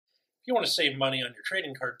If you want to save money on your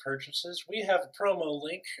trading card purchases, we have a promo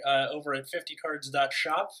link over at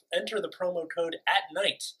 50cards.shop. Enter the promo code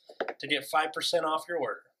ATNIGHT to get 5% off your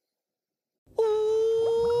order.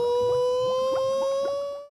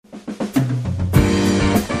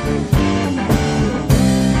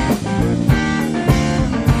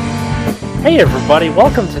 Hey everybody,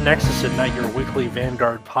 welcome to Nexus at Night, your weekly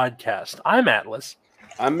Vanguard podcast. I'm Atlas.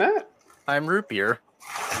 I'm Matt. I'm Root Beer.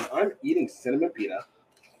 And I'm eating cinnamon pita.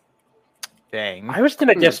 Dang. I was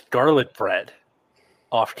going to guess garlic bread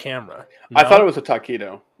off camera. No? I thought it was a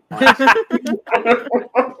taquito.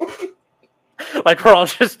 Like, we're all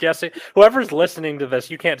just guessing. Whoever's listening to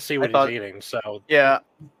this, you can't see what he's eating, so... Yeah,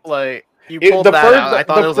 like, you pulled that out. I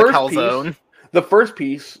thought it was a calzone. The first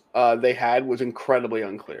piece they had was incredibly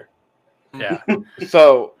unclear. Yeah.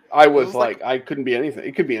 So I was like, I couldn't be anything.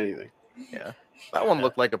 It could be anything. Yeah. That one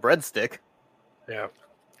looked like a breadstick. Yeah.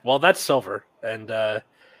 Well, that's silver. And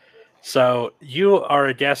so you are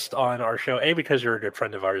a guest on our show, A, because you're a good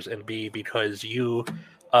friend of ours, and B, because you,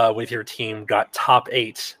 with your team, got top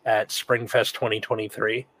 8 at Springfest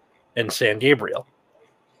 2023 in San Gabriel.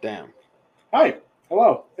 Damn. Hi.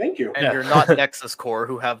 Hello. Thank you. And you're not Nexus Core,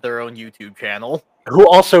 who have their own YouTube channel. Who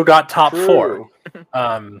also got top True.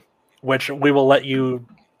 4. Which we will let you,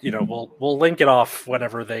 we'll link it off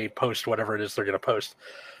whenever they post whatever it is they're going to post.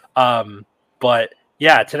 But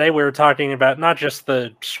yeah, today we were talking about not just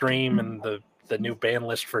the stream and the new ban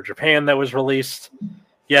list for Japan that was released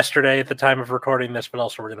yesterday at the time of recording this, but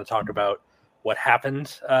also we're going to talk about what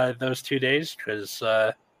happened those 2 days because,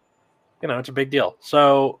 it's a big deal.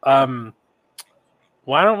 So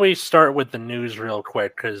why don't we start with the news real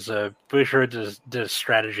quick because Busher did a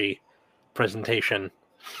strategy presentation.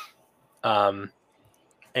 And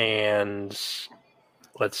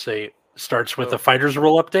let's see, starts with the Fighters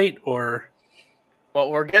Rule update, or... Well,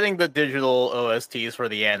 we're getting the digital OSTs for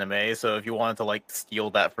the anime, so if you wanted to, steal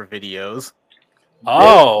that for videos.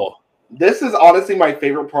 Oh! This is honestly my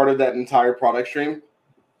favorite part of that entire product stream.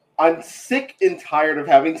 I'm sick and tired of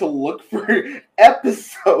having to look for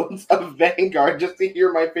episodes of Vanguard just to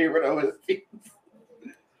hear my favorite OSTs.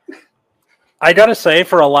 I gotta say,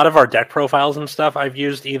 for a lot of our deck profiles and stuff, I've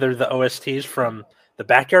used either the OSTs from the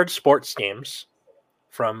Backyard Sports games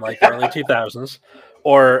from the early 2000s,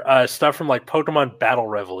 or stuff from Pokemon Battle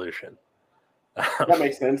Revolution. That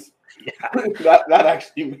makes sense. Yeah. that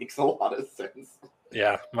actually makes a lot of sense.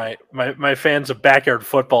 Yeah, my fans of Backyard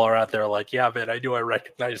Football are out there like, yeah, man, I knew I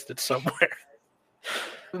recognized it somewhere.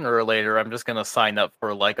 Sooner or later, I'm just going to sign up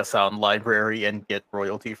for a sound library and get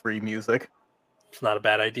royalty-free music. It's not a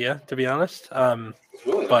bad idea, to be honest.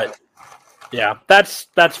 Really but yeah, that's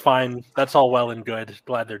fine. That's all well and good.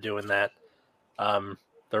 Glad they're doing that.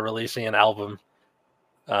 They're releasing an album.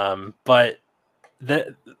 But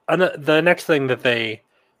the next thing that they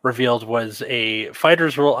revealed was a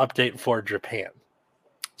Fighters Rule update for Japan.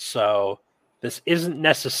 So this isn't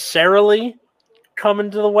necessarily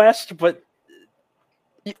coming to the West, but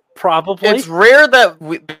probably. It's rare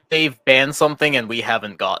that they've banned something and we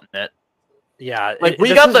haven't gotten it. Yeah.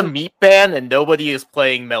 We got the meat ban and nobody is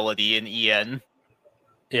playing Melody in EN.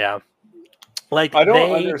 Yeah. I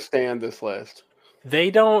don't understand this list.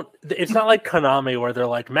 They don't... It's not like Konami where they're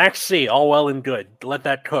like, Max C, all well and good. Let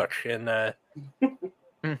that cook in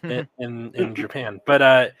Japan.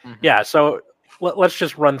 But yeah, so let's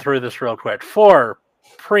just run through this real quick. For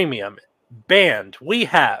Premium, banned, we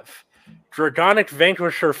have Dragonic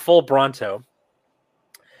Vanquisher Full Bronto,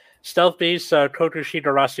 Stealth Beast, Kokushi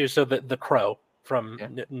Darasu, so the Crow from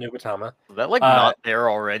Nubatama. Is that not there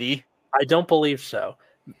already? I don't believe so.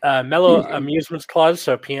 Mellow Amusements Clause,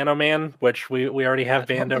 so Piano Man, which we already have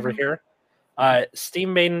banned over here.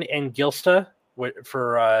 Steam Maiden and Gilsta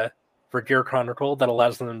for Gear Chronicle, that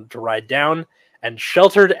allows them to ride down. And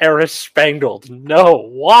Sheltered Heiress Spangled. No,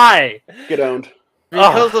 why? Get owned.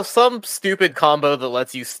 Because of some stupid combo that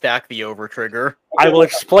lets you stack the overtrigger. I will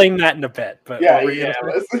explain that in a bit. But Yeah,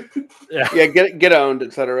 get owned,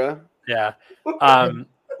 etc. Yeah.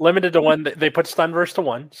 Limited to 1. They put Stunverse to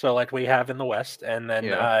 1, so like we have in the West. And then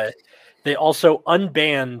they also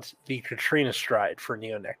unbanned the Katrina Stride for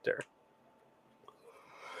Neonectar.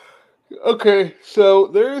 Okay, so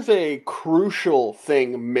there's a crucial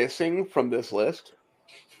thing missing from this list.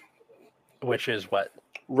 Which is what?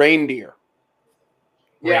 Reindeer.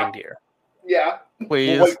 Yeah. Reindeer. Yeah.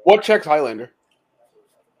 Please. Wait, what checks Highlander?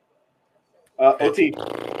 OT.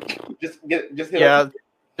 Just hit just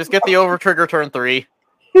get the overtrigger turn 3.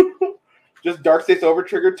 Just Dark State's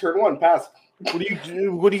overtrigger turn 1. Pass. What do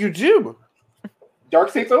you do? Dark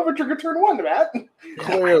State's overtrigger turn 1, Matt.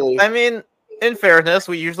 Clearly. I mean, in fairness,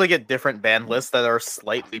 we usually get different ban lists that are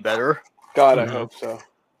slightly better. God, I hope so.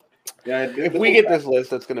 Yeah, If we get this list,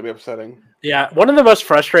 that's going to be upsetting. Yeah, one of the most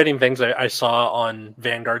frustrating things I saw on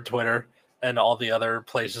Vanguard Twitter and all the other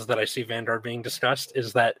places that I see Vanguard being discussed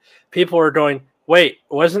is that people are going, wait,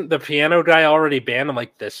 wasn't the piano guy already banned? I'm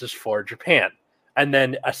like, this is for Japan. And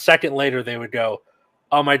then a second later, they would go,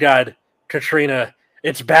 oh my God, Katrina,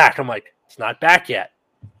 it's back. I'm like, it's not back yet.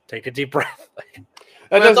 Take a deep breath.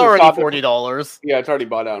 That It's doesn't already stop it. $40. Yeah, it's already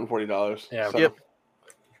bought out in $40. Yeah. So. Yep.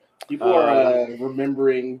 People are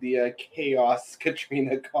remembering the chaos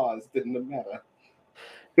Katrina caused in the meta.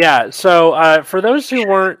 Yeah, so for those who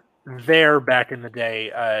weren't there back in the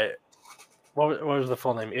day, what was the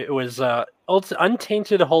full name? It was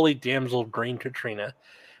Untainted Holy Damsel Green Katrina,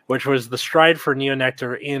 which was the stride for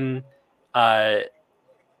Neonectar in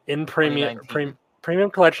Premium 2019.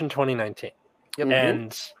 Premium Collection 2019. Yep.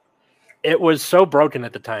 And it was so broken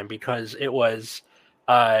at the time because it was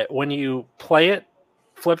when you play it,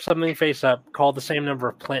 flip something face up, call the same number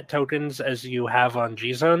of plant tokens as you have on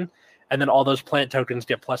G-Zone, and then all those plant tokens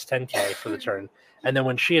get plus 10k for the turn. And then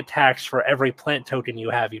when she attacks, for every plant token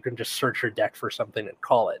you have, you can just search your deck for something and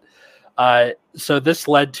call it. So this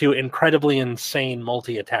led to incredibly insane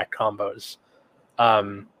multi-attack combos,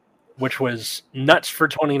 which was nuts for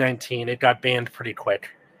 2019. It got banned pretty quick.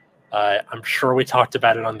 I'm sure we talked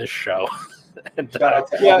about it on this show. And,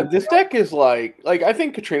 yeah, this deck is like I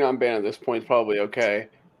think Katrina on ban at this point is probably okay.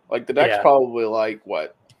 Like the deck's probably like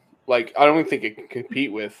what? Like I don't think it can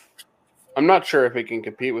compete with. I'm not sure if it can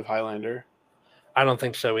compete with Highlander. I don't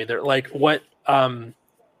think so either. Like what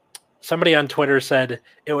somebody on Twitter said,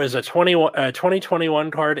 it was a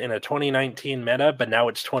 2021 card in a 2019 meta, but now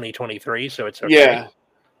it's 2023, so it's okay. Yeah,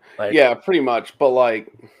 like, yeah, pretty much. But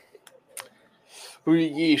like,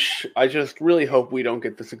 yeesh, I just really hope we don't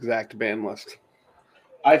get this exact ban list.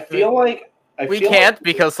 I feel like we can't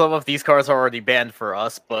because some of these cards are already banned for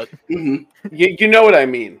us, but you know what I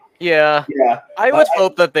mean. Yeah. Yeah. I would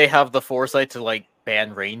hope that they have the foresight to like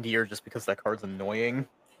ban reindeer just because that card's annoying.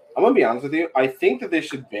 I'm gonna be honest with you. I think that they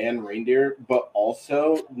should ban reindeer, but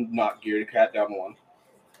also not geared cat down one.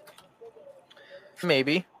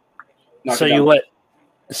 Maybe. So you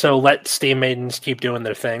let Steam Maidens keep doing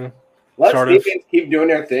their thing. Let Steam Maidens keep doing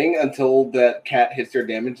their thing until that cat hits their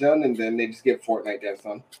damage zone, and then they just get Fortnite dance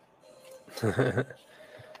on.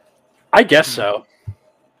 I guess so.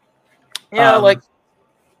 Yeah, like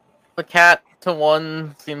the cat to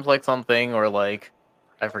one seems like something, or like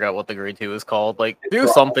I forgot what the grade 2 is called. Like do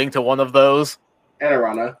something to one of those.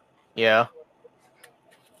 Anarana. Yeah.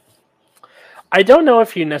 I don't know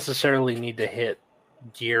if you necessarily need to hit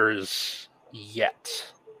gears yet.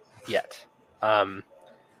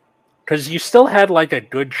 Because you still had like a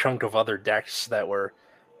good chunk of other decks that were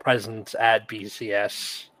present at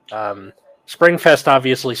BCS. Springfest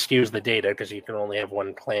obviously skews the data because you can only have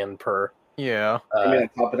one clan per. Yeah. I mean, on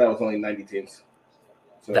top of that, it was only 90 teams.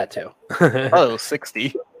 So. That too. Oh,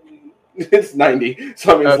 60. It's 90.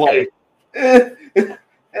 So I mean,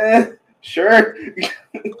 it's like, sure.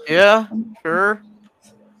 Yeah, sure.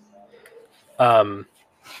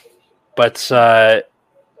 But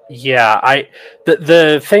yeah,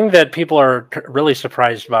 the thing that people are really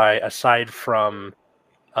surprised by, aside from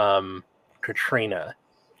Katrina,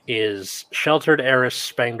 is Sheltered Eris,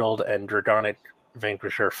 Spangled, and Dragonic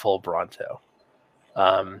Vanquisher full Bronto.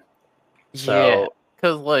 Yeah,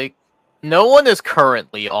 because like no one is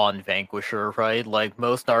currently on Vanquisher, right? Like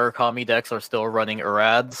most Narukami decks are still running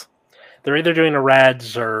Arads. They're either doing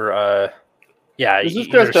Arads or yeah. This is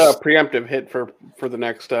just a preemptive hit for the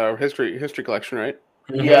next history collection, right?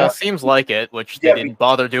 Yeah, seems like it. Which they didn't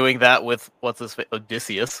bother doing that with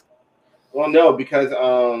Odysseus. Well, no, because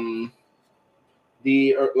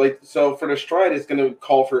so for the stride, it's going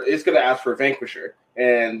to ask for Vanquisher,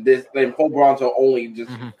 and this then full Bronzo only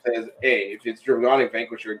just says if it's Dragonic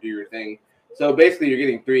Vanquisher, do your thing. So basically, you're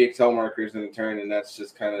getting 3 Excel markers in a turn, and that's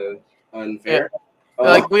just kind of unfair.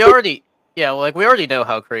 Yeah. We already know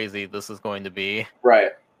how crazy this is going to be.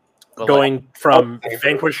 Right. But going from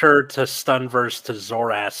Vanquisher to Stunverse to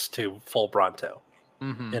Zoras to full Bronto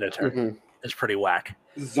in a turn is pretty whack.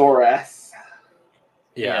 Zoras.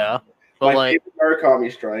 Yeah. But my favorite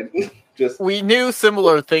Murakami stride. We knew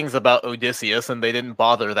similar things about Odysseus, and they didn't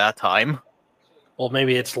bother that time. Well,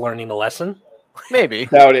 maybe it's learning a lesson. Maybe.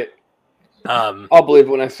 Doubt it. I'll believe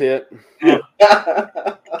when I see it.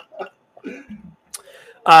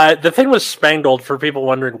 The thing was Spangled, for people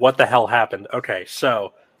wondering what the hell happened. Okay,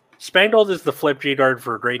 so Spangled is the flip G-Guard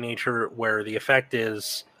for Great Nature, where the effect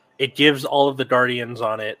is it gives all of the Guardians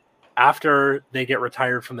on it. After they get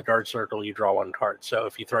retired from the guard circle, you draw 1 card. So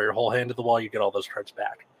if you throw your whole hand to the wall, you get all those cards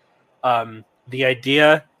back. The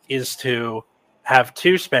idea is to have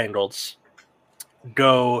 2 Spangleds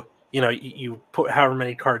go you put however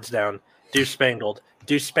many cards down, do Spangled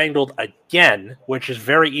again, which is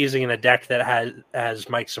very easy in a deck that has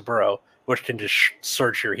Mike Saburo, which can just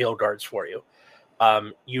search your heal guards for you.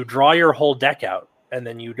 You draw your whole deck out, and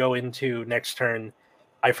then you go into next turn.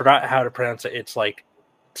 I forgot how to pronounce it. It's like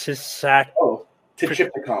Tchipicom.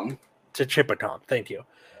 Thank you.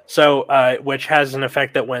 So, which has an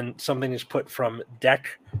effect that when something is put from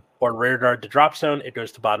deck or rear guard to drop zone, it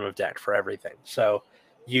goes to bottom of deck for everything. So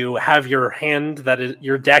you have your hand, that is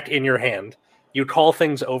your deck in your hand. You call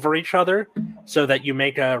things over each other so that you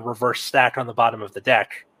make a reverse stack on the bottom of the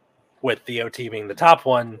deck, with the OT being the top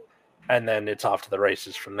one, and then it's off to the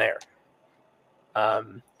races from there.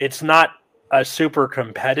 It's not a super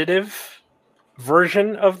competitive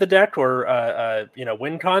version of the deck or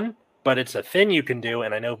win con, but it's a thing you can do,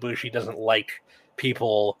 and I know Bushi doesn't like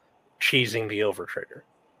people cheesing the over trigger.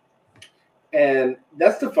 And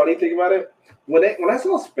that's the funny thing about it. When I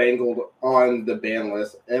saw Spangled on the ban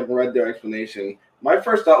list and read their explanation, my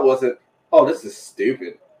first thought wasn't, oh, this is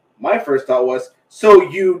stupid. My first thought was, so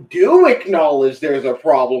you do acknowledge there's a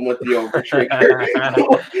problem with the over trigger.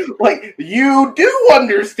 Like, you do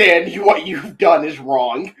understand what you've done is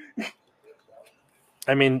wrong.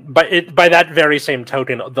 I mean, by that very same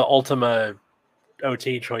token, the Ultima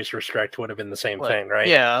OT choice restrict would have been the same thing, right?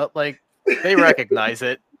 Yeah, like, they recognize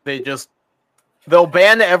it. They'll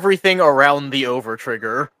ban everything around the over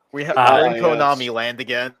trigger. We're in Konami land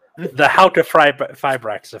again. The Hauka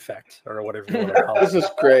Fibrax effect, or whatever you want to call it. This is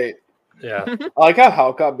great. Yeah. I like how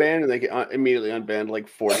Hulk got banned and they get immediately unbanned like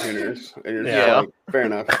 4 tuners. And you're just like, fair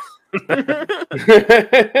enough.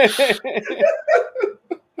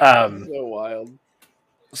 So wild.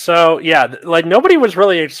 So, yeah, like nobody was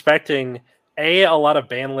really expecting a lot of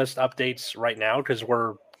ban list updates right now because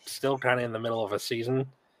we're still kind of in the middle of a season,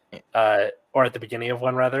 or at the beginning of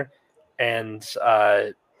one, rather. And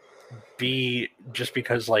B, just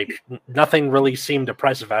because like nothing really seemed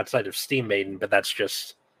impressive outside of Steam Maiden, but that's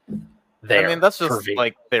just there. I mean, that's just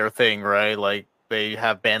like their thing, right? Like they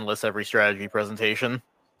have ban lists every strategy presentation.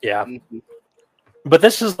 Yeah. But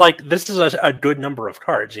this is a good number of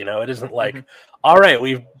cards, you know. It isn't like, all right,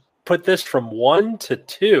 we've put this from 1 to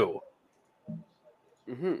 2.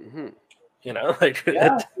 You know, like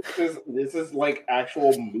this is like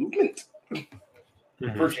actual movement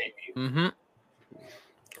for JP.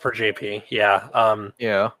 For JP, yeah.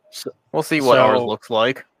 Yeah. So, we'll see what ours looks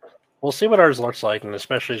like. We'll see what ours looks like, and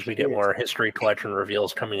especially as we get more history collection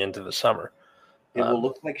reveals coming into the summer. It will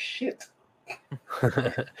look like shit.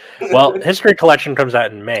 Well, history collection comes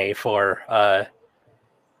out in May for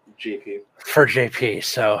JP. For JP,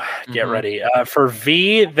 so get ready. For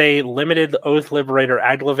V, they limited the Oath Liberator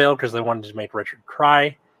Aglavale because they wanted to make Richard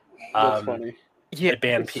cry. That's funny. Yeah,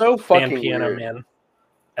 so fucking Piano weird. Man.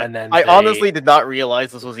 And then I honestly did not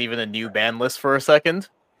realize this was even a new ban list for a second.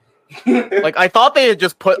 Like, I thought they had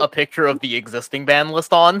just put a picture of the existing ban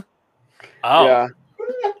list on. Oh. Yeah.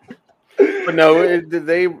 But no,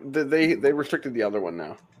 they restricted the other one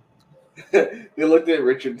now. They looked at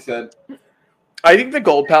Richard and said, I think the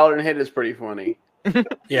Gold Paladin hit is pretty funny.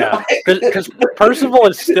 Yeah, because Percival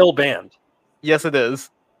is still banned. Yes, it is.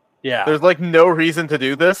 Yeah. There's, like, no reason to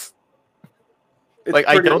do this.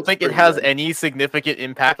 I don't think it has good. any significant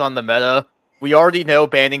impact on the meta. We already know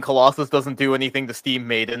banning Colossus doesn't do anything to Steam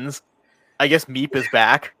Maidens. I guess Meep is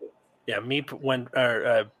back. Yeah, Meep went...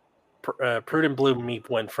 Prudent Blue Meep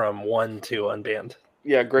went from 1 to unbanned.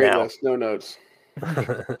 Yeah, great list. No notes.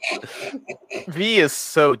 V is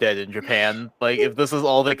so dead in Japan. Like, if this is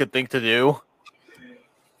all they could think to do.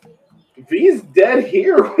 V's dead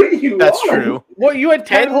here. What are you That's on? true. Well, you had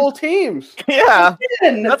 10 whole teams. Yeah.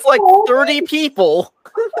 That's like 30 people.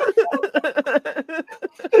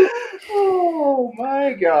 Oh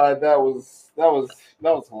my god, that was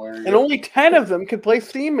hilarious. And only 10 of them could play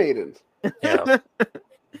Steam Maidens. Yeah.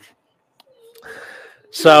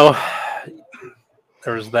 So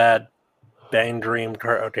there was that Bang Dream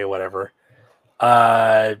card. Okay, whatever.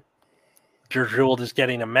 Drajuled is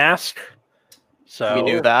getting a mask. So We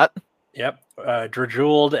knew that. Yep.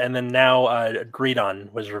 Drajuled, and then now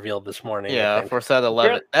Greedon was revealed this morning. Yeah, for set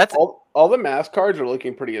 11. That's all the mask cards are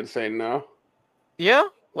looking pretty insane now. Yeah,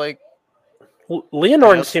 like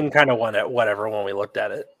Leonore seemed kind of whatever when we looked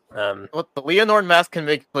at it. What, the Leonore mask can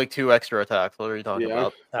make like 2 extra attacks. What are you talking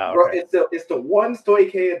about? Oh, Bro, okay. it's the one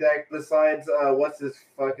Stoike deck besides what's his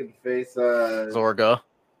fucking face? Zorga.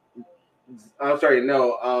 I'm sorry,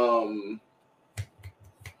 no,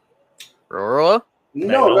 Aurora?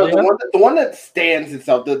 no, the one that stands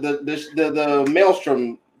itself, the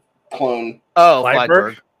Maelstrom clone. Oh,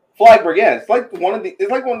 Flagberg? Flagberg. Yeah, it's like one of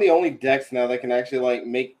the only decks now that can actually like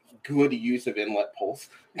make good use of Inlet Pulse.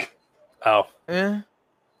 Oh,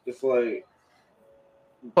 Just like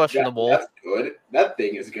questionable. That's good. That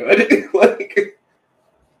thing is good. Like,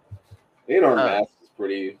 Inarm Mask is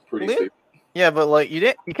pretty stupid. Yeah, but like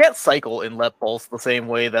you can't cycle Inlet Pulse the same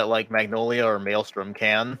way that like Magnolia or Maelstrom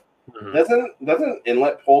can. Doesn't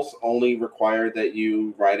Inlet Pulse only require that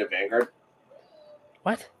you ride a Vanguard?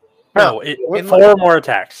 What? No, Inlet 4 more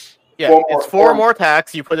attacks. Yeah, it's four more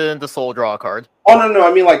attacks. You put it into Soul Draw card. Oh no!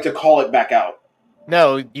 I mean like to call it back out.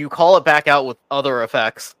 No, you call it back out with other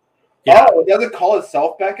effects. Yeah. Oh, does it call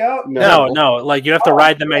itself back out? No. Like you have to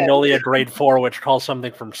ride the Magnolia grade 4, which calls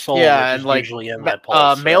something from Soul, which is like usually Inlet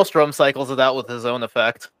Pulse. Maelstrom cycles it out with his own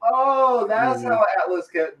effect. Oh, that's how Atlas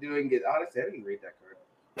kept doing it. Honestly, I didn't read that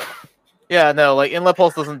card. Yeah, no, like Inlet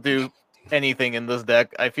Pulse doesn't do anything in this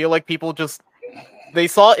deck. I feel like people they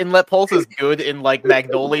saw Inlet Pulse as good in like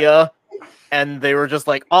Magnolia, and they were just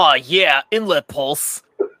like, "Oh yeah, Inlet Pulse,"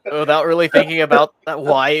 without really thinking about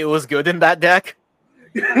why it was good in that deck.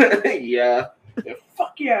 Yeah,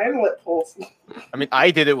 fuck yeah, Inlet Pulse. I mean,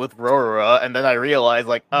 I did it with Rorora, and then I realized,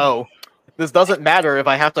 like, oh, this doesn't matter if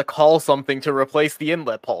I have to call something to replace the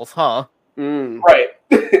Inlet Pulse, huh? Right.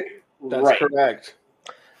 That's correct.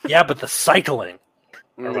 Yeah, but the cycling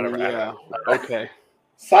or whatever. Yeah. Okay.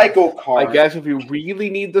 Cycle card. I guess if you really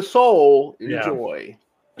need the soul, enjoy.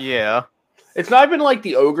 Yeah. It's not even like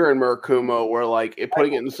the Ogre and Murakumo where like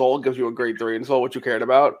putting it in soul gives you a grade 3 in soul, which you cared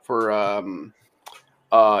about for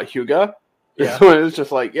Hyuga. Yeah. So it's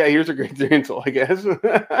just like, yeah, here's a grade 3 in soul, I guess.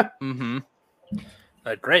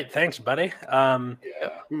 Great, thanks, buddy.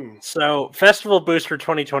 So Festival Booster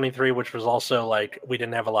 2023, which was also like we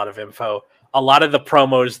didn't have a lot of info. A lot of the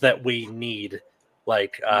promos that we need,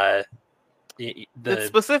 like it's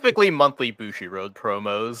specifically monthly Bushiroad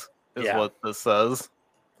promos is what this says,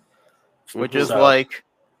 which is like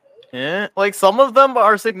some of them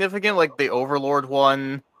are significant, like the Overlord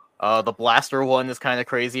one. The Blaster one is kind of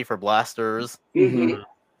crazy for blasters.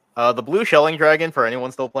 The Blue Shelling Dragon for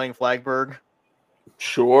anyone still playing Flagberg.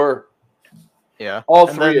 Sure. Yeah. All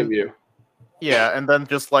three of you. Yeah, and then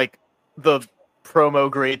just like the promo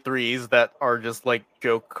grade 3s that are just like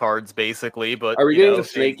joke cards basically, but are we getting the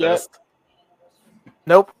snake yet?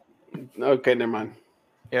 Nope. Okay, never mind.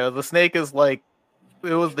 Yeah, the snake is like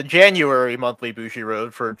it was the January monthly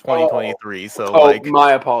Bushiroad for 2023, so like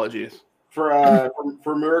my apologies. For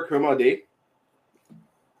Murakumo D?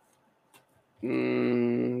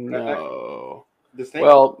 No. The snake?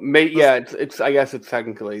 Well, it's I guess it's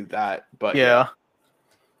technically that, but yeah.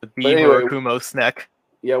 The B Murakumo snack.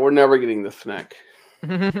 Yeah, we're never getting the snack.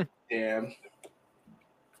 Damn.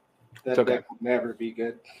 That deck will never be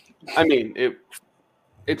good. I mean,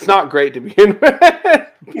 it's not great to begin with,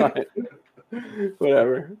 but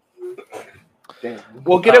whatever. Damn.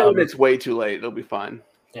 We'll get it when it's way too late. It'll be fine.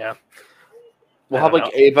 Yeah. We'll have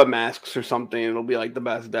like Ava masks or something. It'll be like the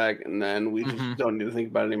best deck, and then we just don't need to think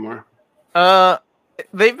about it anymore.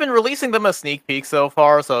 They've been releasing them as sneak peeks so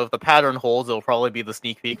far, so if the pattern holds, it'll probably be the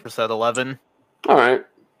sneak peek for set 11. All right.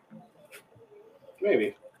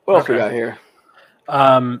 Maybe. What else we got here?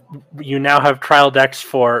 You now have trial decks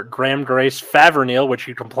for Graham Grace Favernil, which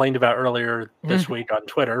you complained about earlier this week on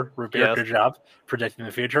Twitter. Rubir, good job predicting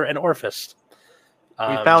the future, and Orphist.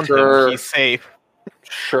 We found him. He's safe.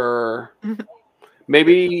 Sure.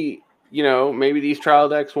 Maybe these trial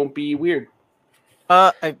decks won't be weird.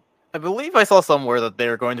 I believe I saw somewhere that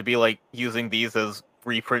they're going to be like using these as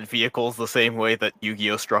reprint vehicles the same way that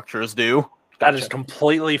Yu-Gi-Oh structures do. That is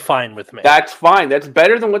completely fine with me. That's fine. That's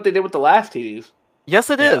better than what they did with the last TDs.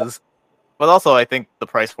 Yes, it is. But also, I think the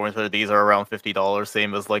price points for these are around $50,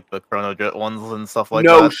 same as like the Chrono Jet ones and stuff like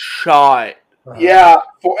that. No shot. Yeah,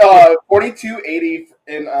 for $42.80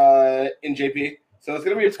 in JP. So it's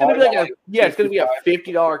gonna be. It's gonna be a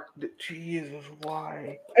 $50. Jesus,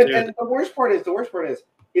 why? And the worst part is,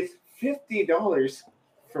 it's $50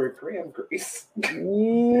 for a Graham Grace.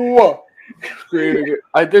 Whoa! Screaming.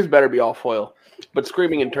 This better be all foil, but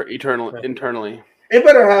screaming internally. It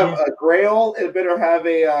better have a Grail. It better have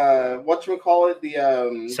a whatchamacallit,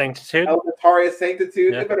 the Sanctitude. Elvitarius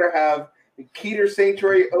Sanctitude. Yeah. It better have the Keter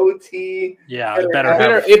Sanctuary OT. Yeah, it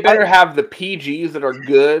better have the PGs that are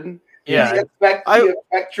good. Yeah,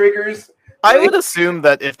 effect triggers. I would assume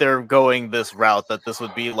that if they're going this route, that this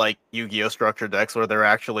would be like Yu-Gi-Oh structure decks where they're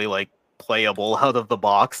actually like playable out of the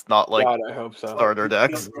box, not like God, I hope so. starter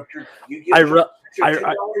decks.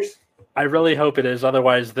 I really hope it is.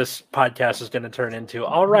 Otherwise, this podcast is going to turn into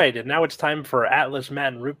all right. And now it's time for Atlas,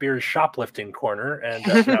 Matt, and Root Beer's shoplifting corner.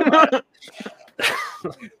 And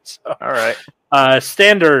all right,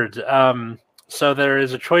 standard. So there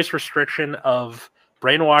is a choice restriction of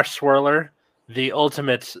Brainwash Swirler, the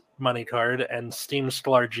ultimate money card, and Steam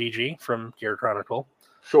Sklar GG from Gear Chronicle.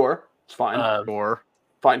 Sure, it's fine. Sure.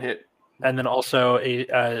 Fine hit. And then also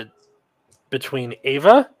a between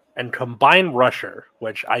Ava and Combine Rusher,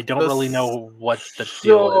 which I don't really know what the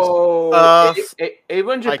deal is.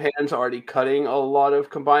 Ava in Japan's already cutting a lot of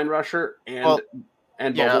Combine Rusher and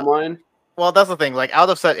Bubble Mine. Well, that's the thing. Like, out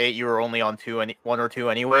of set 8, you were only on 1 or 2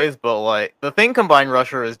 anyways, but, like, the thing Combine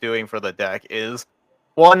Rusher is doing for the deck is,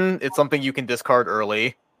 1, it's something you can discard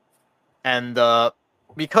early, and,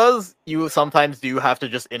 because you sometimes do have to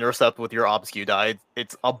just intercept with your Obscue die,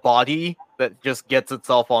 it's a body that just gets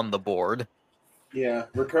itself on the board. Yeah,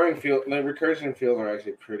 recursion fields are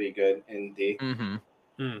actually pretty good in D.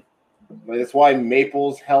 But that's why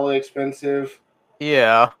Maple's hella expensive.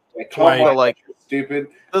 Yeah. Like stupid.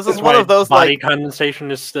 This is one of those body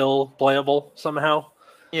condensation is still playable somehow.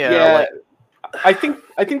 Yeah. I think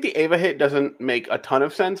the Ava hit doesn't make a ton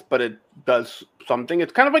of sense, but it does something.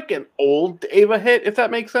 It's kind of like an old Ava hit, if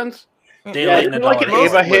that makes sense. It's like an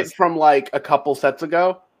Ava hit from like a couple sets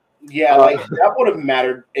ago. Yeah, like that would have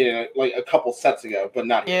mattered like a couple sets ago, but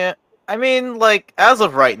not here. Yeah. I mean, like, as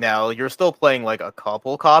of right now, you're still playing like a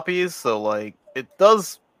couple copies, so like it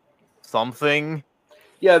does something.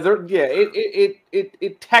 Yeah,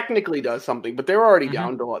 it technically does something, but they're already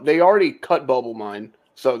down to they already cut Bubble Mine,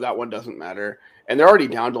 so that one doesn't matter, and they're already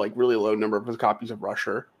down to like really low number of copies of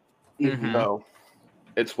Rusher, so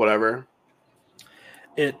it's whatever.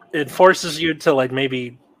 It forces you to like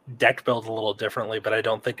maybe deck build a little differently, but I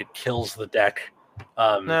don't think it kills the deck.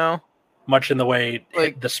 No, much in the way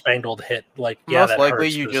like the Spangled hit. Like, yeah, that hurts, but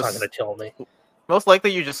it's not going to kill me. Most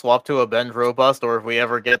likely, you just swap to a Bend Robust, or if we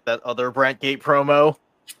ever get that other Brantgate promo.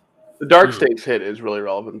 The Dark States hit is really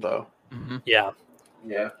relevant, though. Yeah.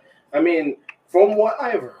 I mean, from what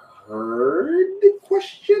I've heard,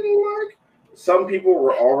 some people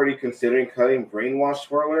were already considering cutting Brainwash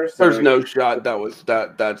Swirlers. There's no shot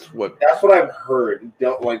that's what I've heard.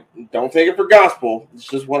 Don't take it for gospel. It's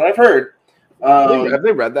just what I've heard. Have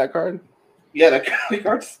they read that card? Yeah, that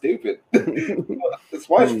card's stupid. That's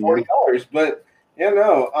why it's $40. But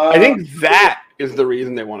I think that is the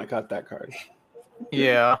reason they want to cut that card.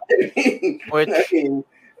 Yeah.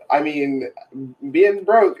 I mean, being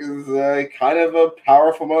broke is kind of a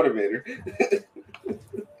powerful motivator.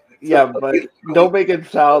 Yeah, but don't make it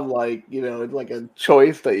sound like, it's like a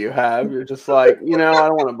choice that you have. You're just like, I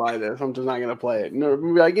don't want to buy this. I'm just not going to play it. No,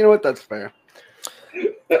 like, you know what? That's fair.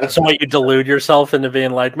 So you delude yourself into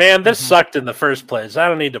being like, man, this sucked in the first place. I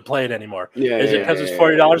don't need to play it anymore. Is it because it's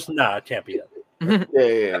 $40? No, it can't be that.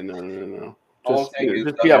 No. Just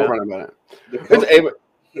be upfront about it.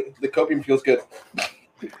 The copium feels good.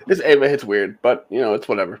 This Ava hit's weird, but it's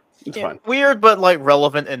whatever. It's fine. Weird, but like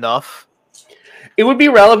relevant enough. It would be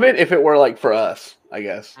relevant if it were like for us, I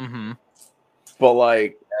guess. But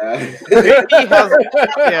like,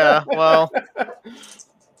 well,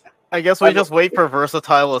 I guess we just wait for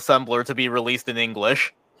Versatile Assembler to be released in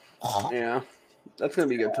English. Yeah, that's gonna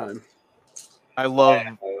be a good time. I love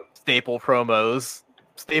staple promos.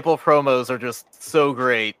 Staple promos are just so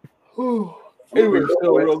great. It was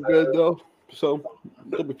still real good though, so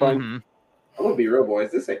it'll be fine. I'm gonna be real,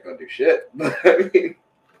 boys. This ain't gonna do shit. I mean,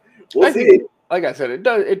 we'll see. Like I said, it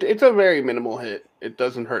does. It's a very minimal hit. It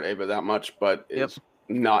doesn't hurt Ava that much, but it's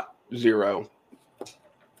not zero.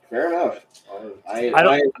 Fair enough.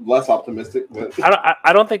 I'm less optimistic. But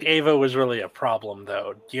I don't think Ava was really a problem,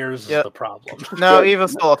 though. Gears is the problem. No,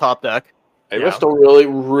 Ava's still a top deck. Ava's still really,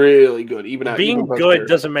 really good. Even being good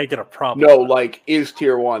doesn't make it a problem. No, like is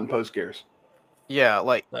tier 1 post Gears. Yeah,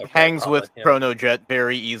 like hangs with Chrono Jet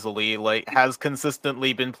very easily. Like has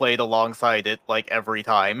consistently been played alongside it like every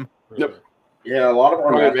time. Yep. Yeah, a lot of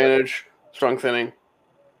our advantage, strong thinning.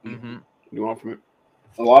 You want from it?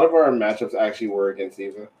 A lot of our matchups actually were against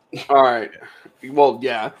Eva. All right. Well,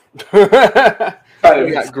 yeah. We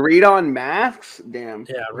got Greed on Masks. Damn.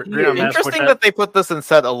 Yeah. Interesting that they put this in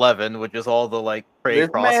set 11, which is all the like Prey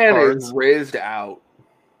Cross cards. Is rizzed out.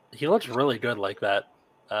 He looks really good like that.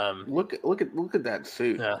 Look at that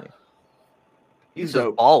suit. Yeah. He's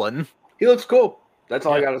just ballin'. He looks cool. That's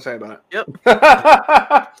all I got to say about it. Yep.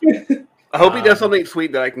 I hope he does something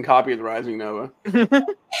sweet that I can copy the Rising Nova.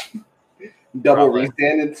 Double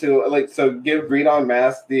restand into give Greed on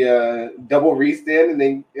Mask the double restand and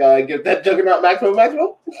then give that Juggernaut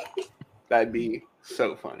Maximo. That'd be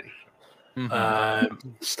so funny.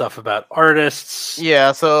 Stuff about artists.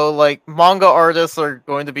 Yeah, so like manga artists are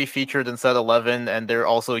going to be featured in set 11, and they're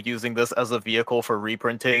also using this as a vehicle for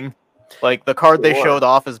reprinting. Like the card they showed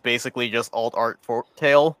off is basically just alt art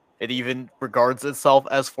Forktail. It even regards itself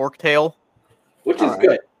as Forktail, which is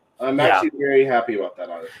good. I'm actually very happy about that,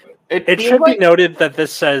 honestly. It should be noted that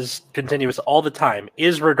this says continuous all the time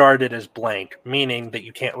is regarded as blank, meaning that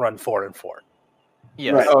you can't run 4 and 4.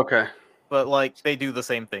 Yes. Right. Okay. But like they do the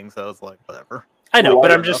same thing, so it's like whatever. I know,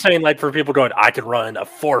 but I'm just saying, like, for people going, I could run a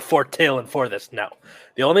 4 tail and 4 this. No,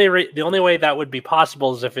 the only way that would be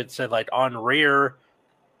possible is if it said like on rear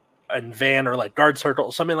and van or like guard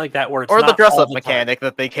circle, something like that, where it's or not the dress up the mechanic time.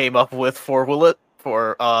 that they came up with for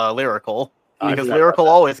Lyrical, because Lyrical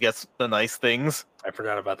always gets the nice things. I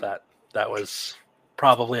forgot about that. That was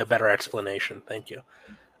probably a better explanation. Thank you.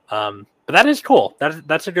 But that is cool.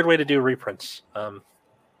 That's a good way to do reprints.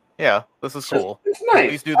 Yeah, this is cool. It's nice.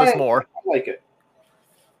 Please do this more. I like it.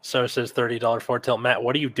 So says $30 4 tilt. Matt,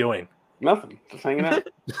 what are you doing? Nothing. Just hanging out.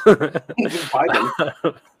 Just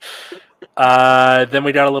vibing. Then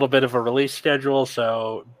we got a little bit of a release schedule.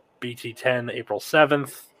 So BT10 April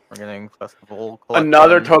 7th. We're getting Festival Collection.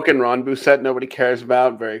 Another token Ranbu set nobody cares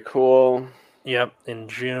about. Very cool. Yep, in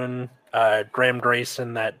June. Graham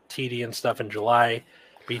Grayson, that TD and stuff in July.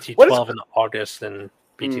 BT12 in August, and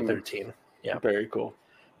BT13. Yeah, very cool.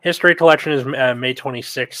 History Collection is May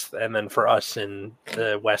 26th, and then for us in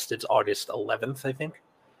the West, it's August 11th, I think.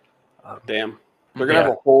 Damn. We're going to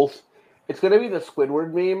have a whole... It's going to be the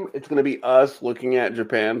Squidward meme. It's going to be us looking at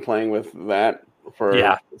Japan playing with that for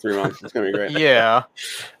 3 months. It's going to be great. Yeah.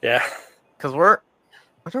 Yeah. Because what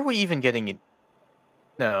are we even getting in...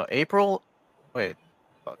 No, April... Wait.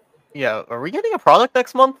 Fuck. Yeah, are we getting a product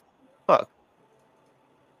next month? Fuck.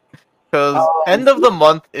 Because end of the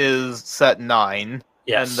month is set 9.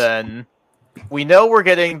 Yes. And then we know we're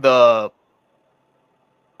getting the...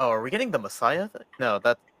 Oh, are we getting the Messiah thing? No,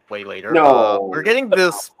 that's way later. No. We're getting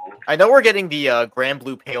this... I know we're getting the Grand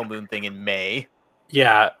Blue Pale Moon thing in May.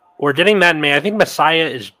 Yeah, we're getting that in May. I think Messiah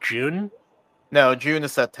is June. No, June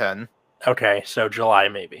is set 10. Okay, so July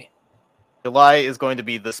maybe. July is going to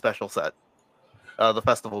be the special set. The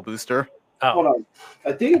Festival Booster. Oh. Hold on.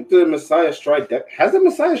 I think the Messiah Strike deck... Has the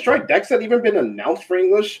Messiah Strike deck set even been announced for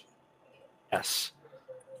English? Yes.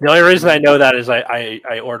 The only reason I know that is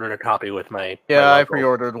I ordered a copy with my... Yeah, I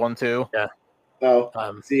pre-ordered one too. Yeah. No.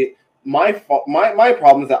 See, my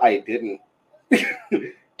problem is that I didn't.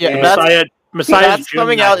 Yeah, Messiah's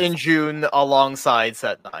coming 9th. out in June alongside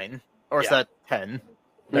set 9. Or set 10.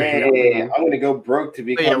 Man, I'm going to go broke to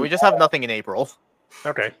become... But yeah, we just have nothing in April.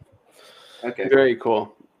 Okay. Very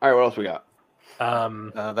cool. All right, what else we got?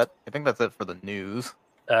 I think that's it for the news.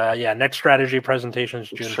 Next strategy presentation is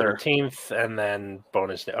June 13th, and then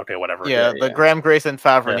bonus day. Okay, whatever. Yeah, the Graham Grace and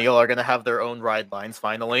Favrenil are going to have their own ride lines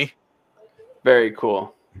finally. Very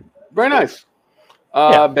cool. Very nice.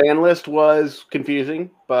 Ban list was confusing,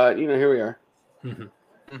 but, here we are.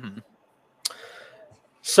 Mm-hmm. Mm-hmm.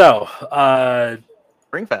 So,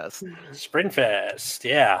 Springfest,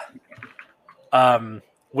 yeah.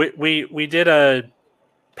 We did a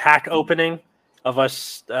pack opening of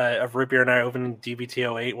us, of Root Beer and I opening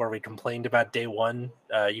DBT08, where we complained about day 1.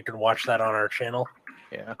 You can watch that on our channel.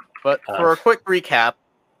 Yeah, but for a quick recap,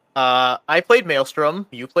 I played Maelstrom,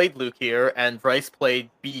 you played Luke here, and Bryce played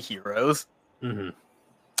B Heroes. Mm-hmm.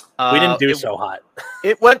 We didn't do so hot.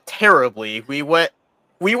 It went terribly. We went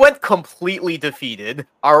completely defeated.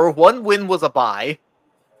 Our one win was a bye.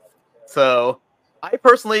 So I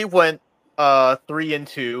personally went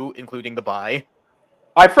 3-2, including the bye.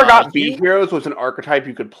 I forgot B Heroes was an archetype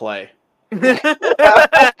you could play.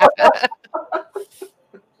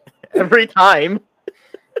 Every time.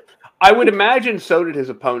 I would imagine so did his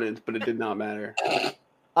opponents, but it did not matter.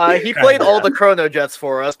 He played all the Chrono Jets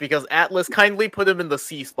for us because Atlas kindly put him in the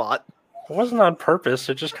C spot. It wasn't on purpose.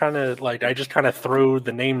 It just kind of I just kind of threw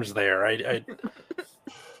the names there.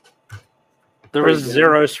 There was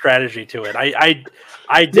zero strategy to it. I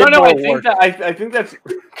did. No, I think that's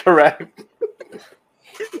correct.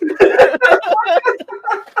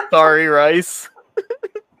 Sorry, Rice.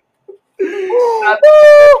 Hey,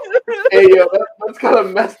 yo, that's kind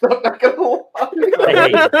of messed up. Not gonna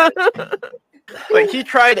lie. Like, he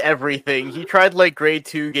tried everything. He tried grade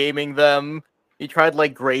 2 gaming them. He tried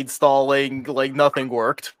grade stalling. Nothing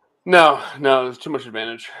worked. No, there's too much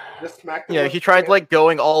advantage. Yeah, he tried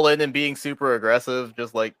going all in and being super aggressive.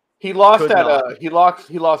 Just he lost at he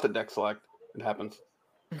lost at deck select. It happens.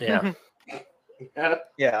 Yeah.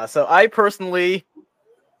 Yeah. So I personally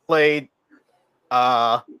played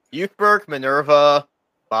Youthberg, Minerva,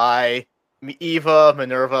 by Eva,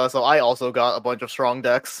 Minerva. So I also got a bunch of strong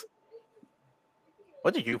decks.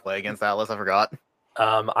 What did you play against Atlas? I forgot.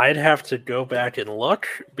 I'd have to go back and look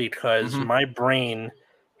because my brain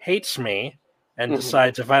hates me and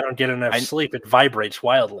decides if I don't get enough sleep, it vibrates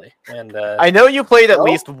wildly. And I know you played at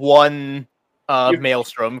least one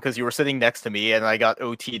Maelstrom, because you were sitting next to me, and I got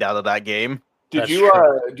OT'd out of that game. Do you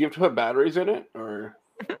have to put batteries in it, or?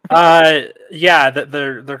 Yeah,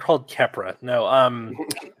 they're called Kepra. No,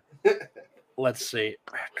 let's see.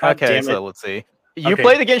 Let's see. You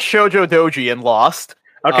played against Shoujo Doji and lost.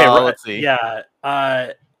 Okay, let's see. Yeah,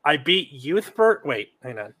 I beat Youthbert. Wait,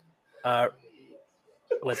 hang on.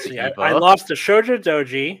 Let's see. I lost to Shoujo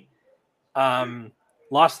Doji.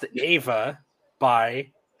 Lost to Ava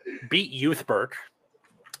beat Youthbert,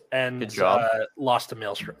 and lost to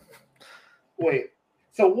Maelstrom. Wait,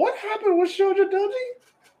 so what happened with Shoujo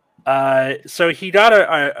Doji? So he got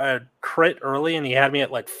a crit early, and he had me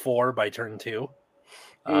at like 4 by turn 2.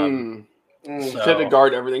 So had to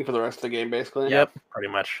guard everything for the rest of the game, basically. Yep, pretty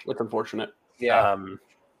much. That's unfortunate. Yeah.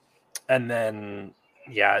 And then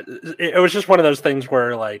it was just one of those things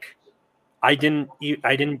where like I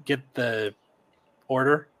didn't get the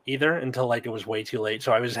order either until like it was way too late.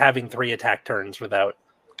 So I was having 3 attack turns without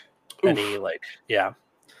any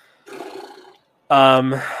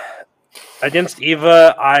against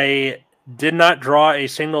Eva, I did not draw a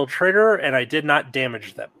single trigger, and I did not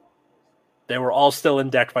damage them. They were all still in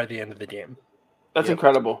deck by the end of the game. That's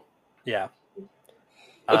incredible. Yeah.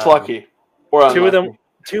 It's lucky. Or unlucky. 2 of them,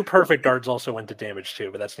 2 perfect guards also went to damage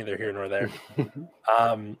too, but that's neither here nor there.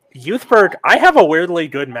 Youthberg, I have a weirdly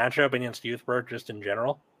good matchup against Youthberg just in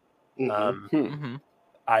general.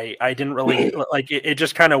 I didn't really like it. It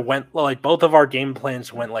just kind of went like both of our game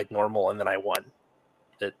plans went like normal, and then I won.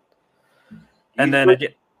 And then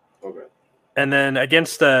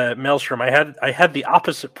against Maelstrom, I had the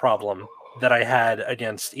opposite problem that I had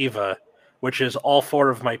against Eva, which is all 4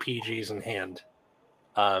 of my PGs in hand.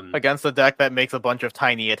 Against a deck that makes a bunch of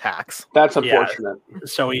tiny attacks. That's unfortunate. Yeah,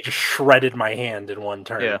 so he just shredded my hand in one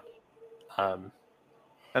turn. Yeah.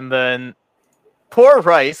 And then poor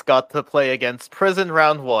Rice got to play against Prison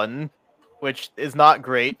round 1, which is not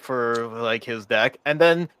great for like his deck. And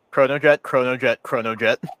then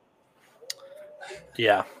Chronojet.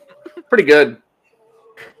 Yeah. Pretty good.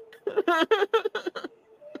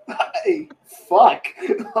 Fuck.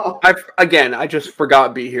 I just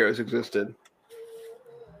forgot B Heroes existed.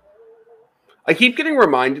 I keep getting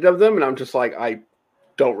reminded of them, and I'm just like, I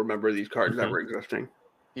don't remember these cards ever existing.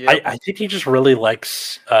 Yep. I think he just really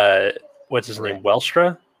likes, what's his name,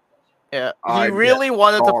 Welstra? Yeah, he really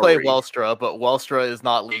wanted to play Welstra, but Welstra is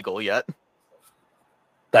not legal yet.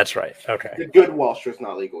 That's right, okay. The good Welstra is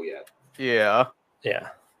not legal yet. Yeah. Yeah.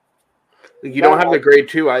 You don't have the grade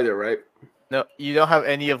 2 either, right? No, you don't have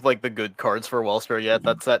any of like the good cards for Welstra yet.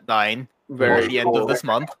 That's at 9 at the end of this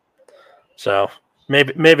month. So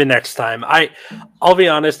maybe next time. I'll be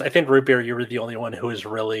honest. I think Root Beer, you were the only one who was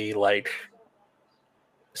really like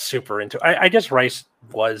super into. I guess Rice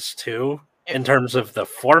was too in terms of the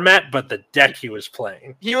format, but the deck he was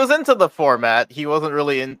playing. He was into the format. He wasn't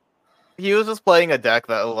really in. He was just playing a deck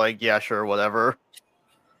that was like, yeah, sure, whatever.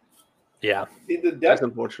 Yeah. See, the deck, that's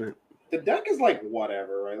unfortunate. The deck is like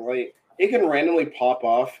whatever, right? Like it can randomly pop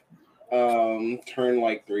off, turn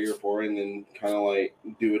like 3 or 4, and then kind of like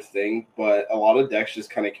do its thing. But a lot of decks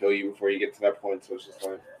just kind of kill you before you get to that point. So it's just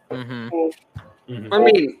like, I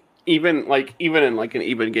mean, even in like an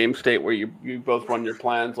even game state where you both run your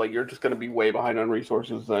plans, like you're just going to be way behind on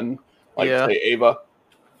resources than like say Ava,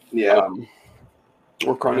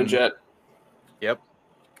 or Chronojet. Yep,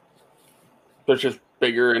 they're just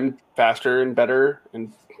bigger and faster and better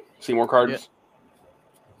and see more cards.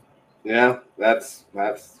 Yeah, that's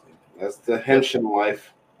the Henshin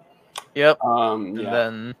life. Yep. And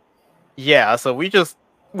then so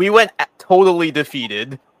we went totally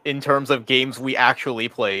defeated in terms of games we actually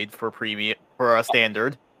played for a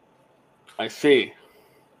standard. I see.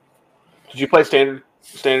 Did you play standard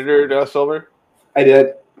silver? I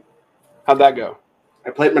did. How'd that go? I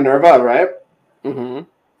played Minerva, right? Mm-hmm.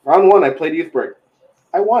 Round 1, I played Youthberg.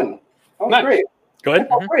 I won. That was great. Good.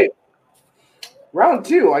 Great. Round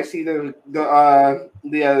 2, I see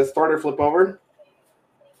the starter flip over.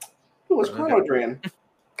 It was Chrono Drain.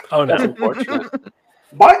 Oh, no. That's unfortunate.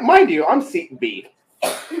 Mind you, I'm seat B.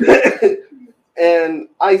 And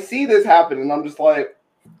I see this happen, and I'm just like...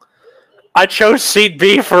 I chose seat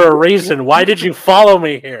B for a reason. Why did you follow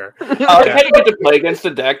me here? How do you get to play against a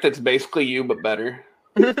deck that's basically you, but better?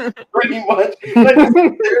 Pretty much.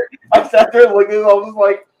 I sat there looking, and I was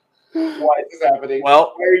like, why is this happening?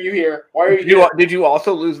 Well, why are you here? Why are you here? Did you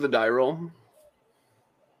also lose the die roll?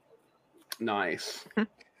 Nice.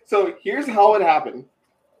 So here's how it happened.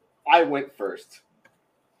 I went first.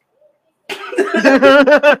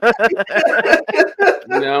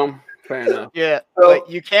 No, fair enough. Yeah, but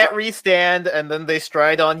you can't restand, and then they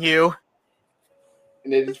stride on you.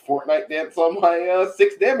 and they just Fortnite dance on my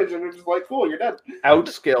 6 damage, and they're just like, cool, you're dead.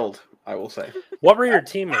 Outskilled, I will say. What were your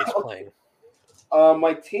teammates playing?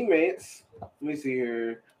 My teammates, let me see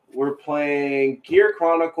here. We're playing Gear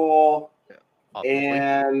Chronicle,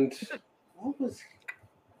 and what was?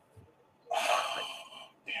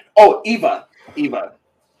 Oh, Eva.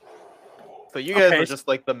 So you guys are just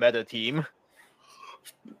like the meta team.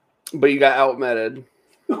 But you got outmeted.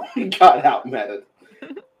 We got outmeted.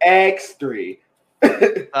 X3.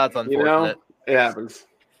 That's unfortunate. You know, it happens.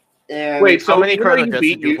 And wait, so how many Chrono Jets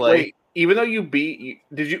did you play? Wait, even though you beat,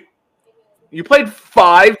 you played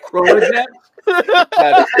 5 Chrono Jets?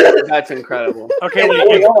 That's incredible. Okay,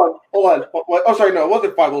 wait, hold on. Oh, sorry, no, it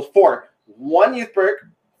wasn't 5. It was 4. 1 Youthberg,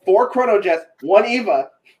 4 Chrono Jets, 1 Eva.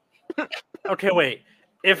 Okay, wait.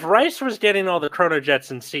 If Rice was getting all the Chrono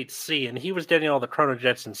Jets in seat C and he was getting all the Chrono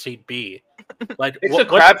Jets in seat B, like it's a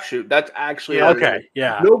crapshoot. That's actually okay.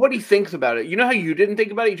 Yeah. Nobody thinks about it. You know how you didn't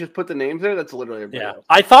think about it? You just put the names there. That's literally everybody else.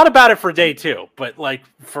 I thought about it for day 2, but like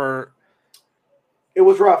for it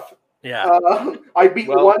was rough. Yeah. I beat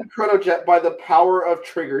 1 Chrono Jet by the power of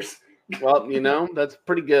triggers. Well, that's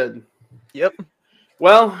pretty good. Yep.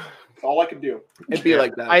 Well, all I could do. It'd be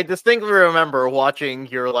like that. I distinctly remember watching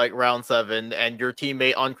your like round 7 and your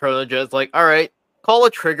teammate on Chrono Jet's like, all right, call a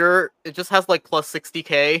trigger. It just has like plus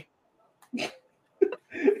 60k.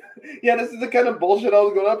 Yeah, this is the kind of bullshit I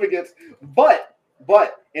was going up against. But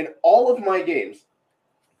in all of my games,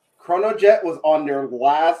 Chrono Jet was on their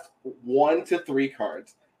last 1 to 3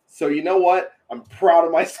 cards. So you know what? I'm proud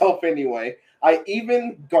of myself anyway. I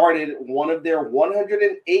even guarded one of their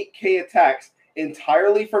 108k attacks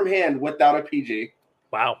entirely from hand without a PG.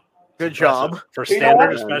 Wow. Good job. For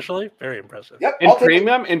standard especially. Very impressive. Yep.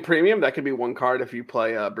 In premium, that could be 1 card if you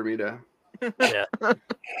play Bermuda. Yeah.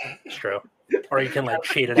 It's true. Or you can like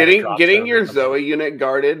cheat it. Getting your Zoa unit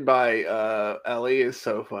guarded by Ellie is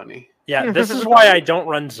so funny. Yeah, this is why I don't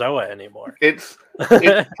run Zoa anymore. It's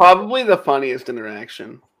probably the funniest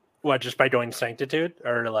interaction. What, just by doing Sanctitude?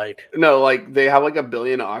 Or like no, like they have like a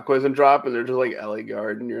billion Aquas in drop and they're just like Ellie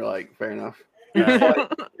guard and you're like, fair enough. You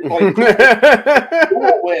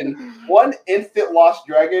will win 1 instant lost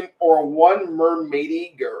dragon or 1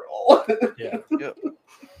 mermaidy girl. Yeah.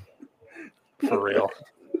 For real.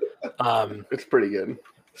 It's pretty good.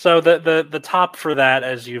 So the top for that,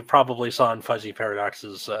 as you probably saw in Fuzzy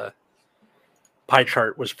Paradox's pie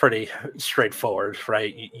chart, was pretty straightforward,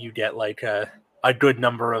 right? You get like a good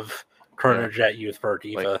number of Chrono Jet, Youthberg,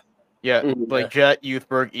 Eva. Like Jet,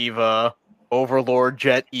 Youthberg, Eva, Overlord,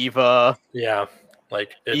 Jet, Eva. Yeah,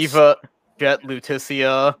 like Eva, Jet,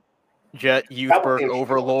 Lutetia, Jet, Youthberg,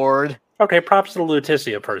 Overlord. Okay, props to the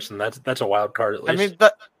Lutetia person. That's a wild card at least.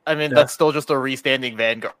 That's still just a restanding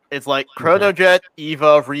Vanguard. It's like Chrono Jet,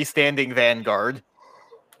 Eva, restanding Vanguard.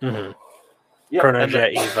 Mm-hmm. Yep. Chrono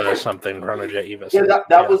Jet Eva something. Chrono Jet Eva. Yeah,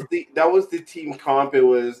 that was the team comp. It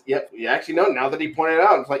was actually no. Now that he pointed it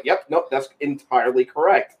out, it's like nope, that's entirely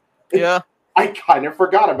correct. Yeah, I kind of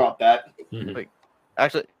forgot about that. Mm-hmm. Like,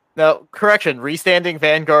 actually, no correction. Restanding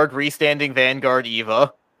Vanguard,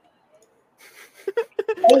 Eva.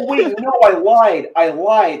 Oh wait, no, I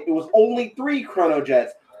lied. It was only 3 Chrono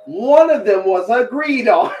Jets. One of them was agreed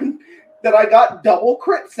on that I got double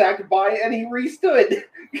crit sacked by, and he restood.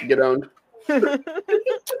 Get owned.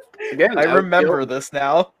 Again, I remember this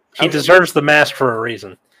now. He deserves the mask for a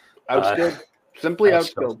reason. Outskilled. Simply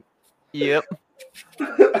outskilled. Yep.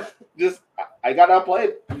 I got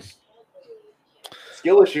outplayed.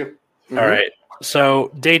 Skill issue. Mm-hmm. All right.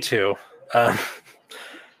 So day 2.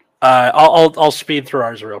 I'll speed through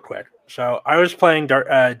ours real quick. So I was playing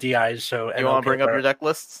DIs. So you want to bring up your deck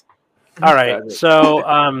lists? All right.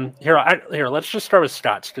 So here, let's just start with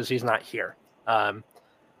Scott's because he's not here.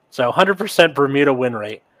 So 100% Bermuda win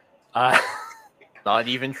rate. Not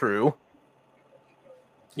even true.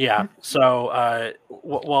 Yeah. So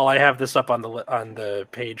while I have this up on the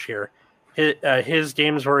page here, his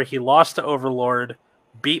games were he lost to Overlord,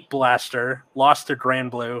 beat Blaster, lost to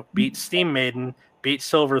Grand Blue, beat Steam Maiden, beat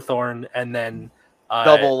Silverthorn, and then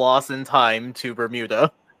double loss in time to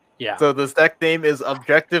Bermuda. Yeah. So this deck name is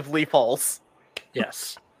objectively false.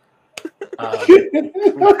 Yes. So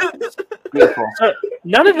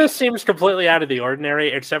none of this seems completely out of the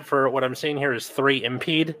ordinary, except for what I'm seeing here is 3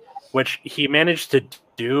 Impede, which he managed to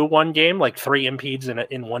do one game, like 3 Impedes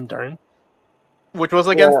in one turn. Which was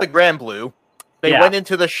against the Grand Blue. They went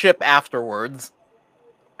into the ship afterwards.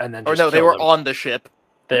 And then they were on the ship.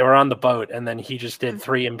 They were on the boat, and then he just did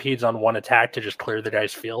 3 Impedes on one attack to just clear the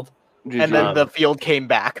guy's field. And then the field came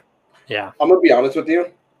back. Yeah. I'm going to be honest with you.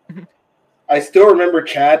 I still remember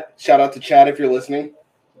Chad. Shout out to Chad if you're listening.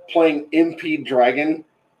 Playing Impede Dragon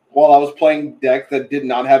while I was playing decks that did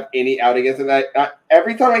not have any out against it.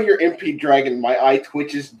 Every time I hear MP Dragon, my eye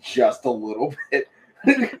twitches just a little bit.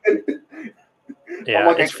 Yeah,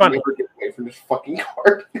 like, it's funny. Never get away from this fucking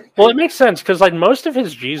card. Well, it makes sense because like most of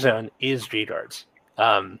his G zone is G guards.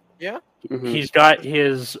 He's got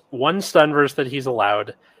his 1 Stunverse that he's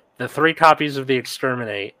allowed, the 3 copies of the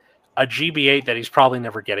Exterminate, a GB8 that he's probably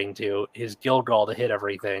never getting to, his Gilgal to hit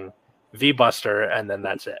everything, V Buster, and then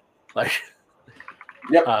that's it. Like,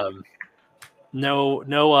 no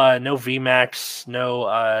VMAX,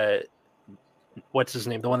 no what's his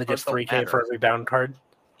name? The one that gets 3K for every bound card.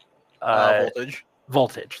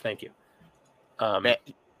 Voltage, thank you.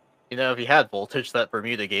 If he had Voltage, that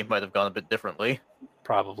Bermuda game might have gone a bit differently.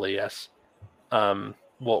 Probably, yes.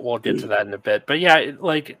 We'll get to that in a bit. But yeah,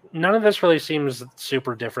 like, none of this really seems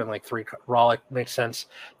super different. Like, 3 Rollick makes sense.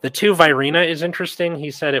 The 2 Virina is interesting. He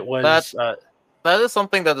said it was... That is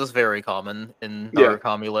something that is very common in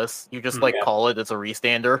Narukami lists. You just, call it, it's a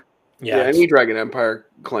restander. Yeah, any Dragon Empire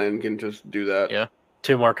clan can just do that. Yeah.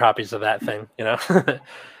 2 more copies of that thing, you know?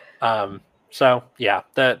 So, yeah,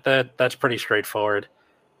 that's pretty straightforward.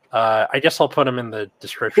 I guess I'll put them in the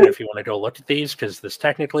description if you want to go look at these, because this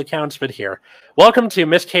technically counts, but here. Welcome to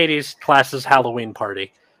Miss Katie's class's Halloween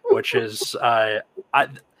party, which is...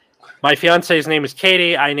 my fiance's name is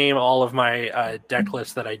Katie. I name all of my deck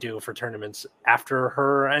lists that I do for tournaments after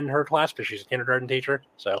her and her class, because she's a kindergarten teacher.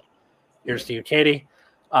 So, here's to you, Katie.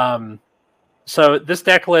 So, this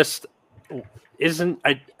deck list isn't...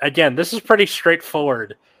 Again, this is pretty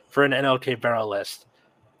straightforward for an NLK Barrow list.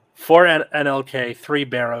 4 NLK, 3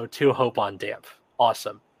 Barrow, 2 Hope on Damp.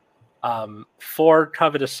 Awesome. 4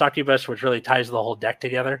 Covetous Succubus, which really ties the whole deck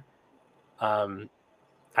together.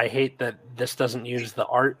 I hate that this doesn't use the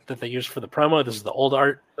art that they use for the promo. This is the old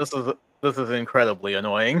art. This is incredibly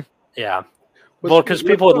annoying. Yeah. Well, because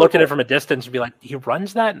people would look at it from a distance and be like, he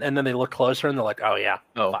runs that? And then they look closer and they're like, oh, yeah.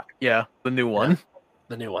 Oh, fuck. Yeah, the new one. Yeah,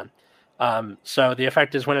 the new one. So the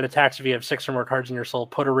effect is when it attacks, if you have 6 or more cards in your soul,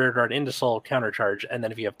 put a rear guard into soul, countercharge, and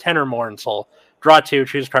then if you have 10 or more in soul, draw 2,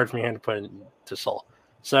 choose a card from your hand to put into soul.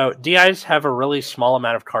 So DIs have a really small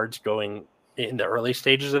amount of cards going in the early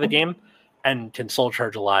stages of the game and can soul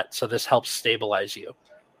charge a lot, so this helps stabilize you.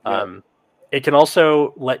 It can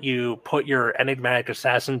also let you put your Enigmatic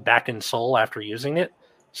Assassin back in soul after using it,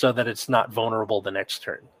 so that it's not vulnerable the next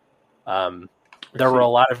turn. There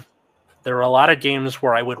were a lot of games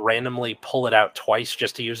where I would randomly pull it out twice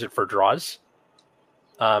just to use it for draws,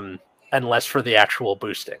 and less for the actual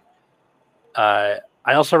boosting. I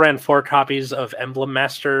also ran 4 copies of Emblem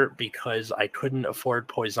Master because I couldn't afford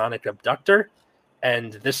Poisonic Abductor,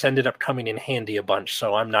 and this ended up coming in handy a bunch,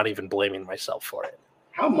 so I'm not even blaming myself for it.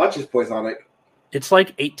 How much is Poisonic? It's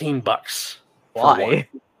like $18. Why?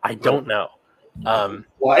 I don't know.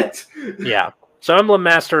 What? Yeah. So Emblem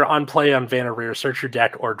Master, on play on Vanna Rear, search your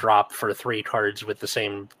deck or drop for 3 cards with the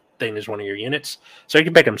same thing as one of your units. So you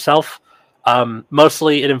can pick himself.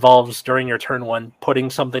 Mostly it involves, during your turn 1, putting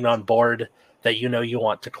something on board that you know you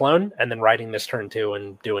want to clone, and then writing this turn 2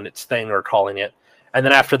 and doing its thing or calling it. And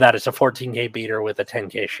then after that, it's a 14k beater with a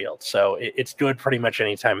 10k shield. So it's good pretty much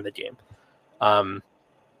any time of the game.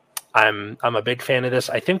 I'm a big fan of this.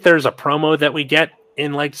 I think there's a promo that we get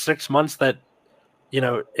in like 6 months that,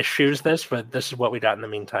 eschews this, but this is what we got in the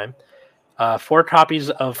meantime. 4 copies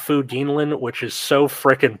of Fu Ginlin, which is so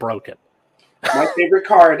frickin' broken. My favorite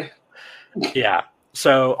card. Yeah.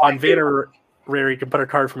 So on Vanna Rear, you can put a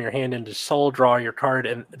card from your hand into soul, draw your card,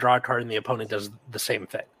 and draw a card, and the opponent does the same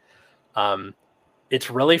thing. It's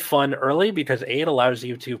really fun early because it allows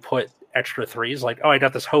you to put extra 3s, like, oh, I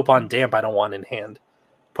got this Hope on Damp I don't want in hand.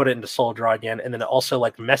 Put it into soul, draw again, and then it also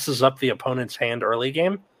like messes up the opponent's hand early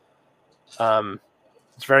game.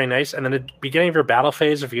 It's very nice. And then at the beginning of your battle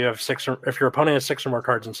phase, if your opponent has 6 or more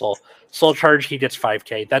cards in soul charge, he gets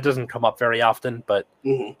 5k. That doesn't come up very often, but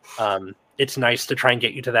it's nice to try and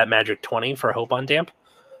get you to that magic 20 for Hope on Damp.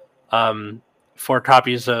 4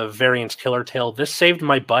 copies of Variance Killer Tail. This saved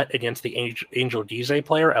my butt against the Angel Gize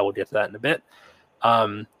player. I will get to that in a bit.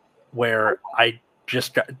 Where I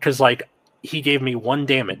just got, because like he gave me 1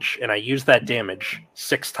 damage and I used that damage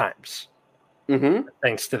 6 times.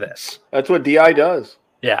 Thanks to this. That's what DI does.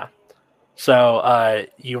 Yeah. So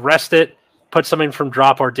you rest it, put something from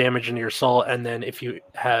drop or damage into your soul, and then if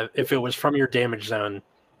it was from your damage zone,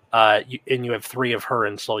 and you have 3 of her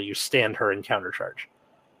in soul, you stand her in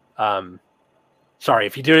countercharge. Sorry,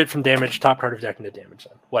 if you do it from damage, top card of deck into damage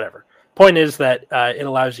zone. Whatever. Point is that it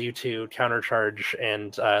allows you to countercharge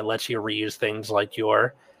and lets you reuse things like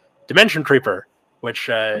your Dimension Creeper, which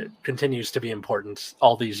continues to be important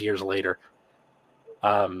all these years later.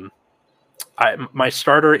 My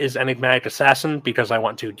starter is Enigmatic Assassin because I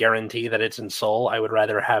want to guarantee that it's in Soul. I would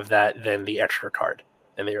rather have that than the extra card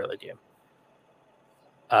in the early game.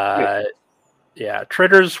 Yeah,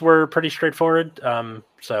 triggers were pretty straightforward.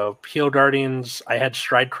 So Heal Guardians, I had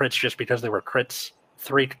Stride crits just because they were crits.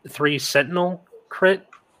 Three Sentinel crit,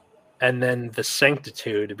 and then the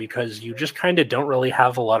Sanctitude because you just kind of don't really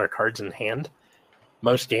have a lot of cards in hand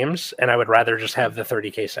most games, and I would rather just have the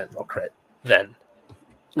 30k Sentinel crit than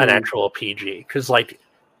an actual PG. Because like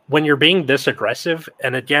when you're being this aggressive,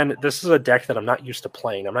 and again, this is a deck that I'm not used to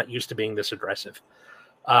playing. I'm not used to being this aggressive.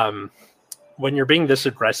 When you're being this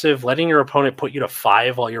aggressive, letting your opponent put you to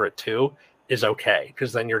 5 while you're at 2 is okay,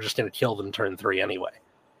 because then you're just going to kill them turn 3 anyway.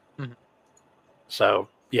 Mm-hmm. So,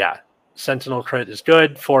 yeah, Sentinel crit is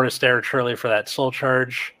good. Forest Air Shirley for that soul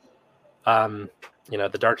charge. The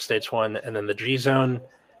Dark States one, and then the G-Zone.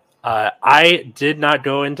 I did not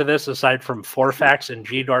go into this aside from Forfax and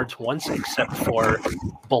G-Guards once, except for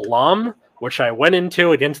Balam, which I went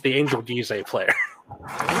into against the Angel Gize player.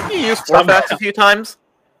 You used Forfax a few times?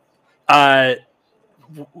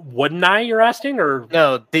 Wouldn't I, you're asking? Or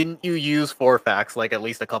no, didn't you use Forfax like at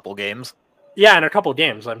least a couple games? Yeah, in a couple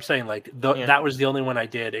games. I'm saying that was the only one I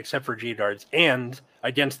did, except for G-Guards, and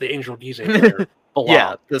against the Angel Gize player.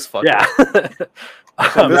 Yeah, this fucker. Yeah.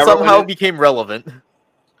 This somehow became relevant.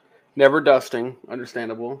 Never dusting,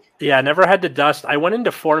 understandable. Yeah, never had to dust. I went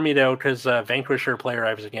into Formy though because Vanquisher player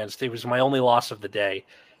I was against. It was my only loss of the day.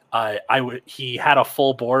 He had a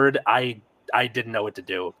full board. I didn't know what to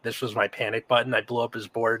do. This was my panic button. I blew up his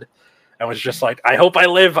board. I was just like, I hope I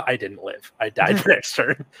live. I didn't live. I died the next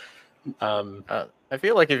turn. I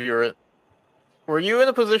feel like if you were you in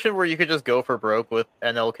a position where you could just go for broke with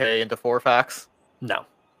NLK into Forfax? No.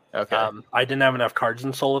 Okay. I didn't have enough cards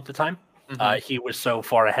in Soul at the time. Mm-hmm. He was so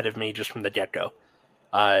far ahead of me just from the get-go.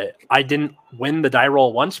 I didn't win the die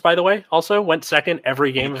roll once, by the way. Also, went second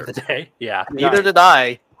every game of the day. Yeah. Neither did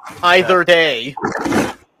I. Either day.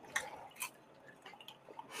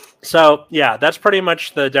 So, yeah, that's pretty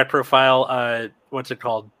much the deck profile. What's it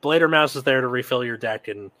called? Blader Mouse is there to refill your deck,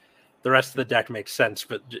 and the rest of the deck makes sense,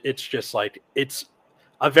 but it's just like, it's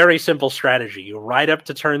a very simple strategy. You ride up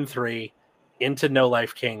to turn 3 into No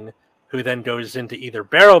Life King, who then goes into either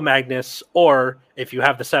Barrow Magnus, or if you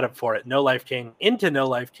have the setup for it, No Life King, into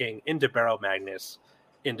Barrow Magnus,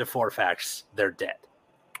 into Forfax, they're dead.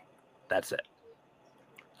 That's it.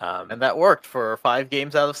 And that worked for 5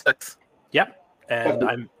 games out of 6. Yep. And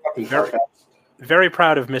I'm very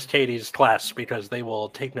proud of Miss Katie's class because they will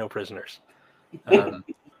take no prisoners.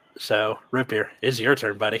 So, Root Beer, is your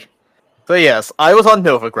turn, buddy. So yes, I was on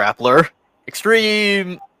Nova Grappler.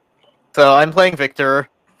 Extreme. So I'm playing Victor.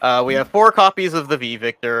 We have 4 copies of the V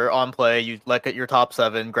Victor on play. You look at your top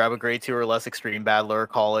 7, grab a grade 2 or less Extreme Battler,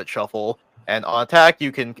 call it, shuffle. And on attack,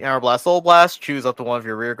 you can Counterblast, Soul Blast, choose up to one of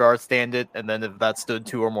your rear guards, stand it, and then if that stood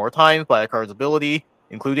 2 or more times by a card's ability,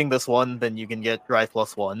 including this one, then you can get Drive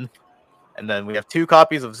 +1. And then we have 2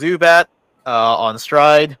 copies of Zubat on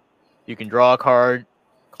Stride. You can draw a card,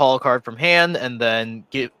 call a card from hand, and then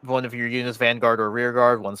get one of your units Vanguard or Rear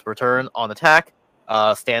Guard once per turn on attack,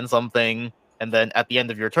 stand something, and then at the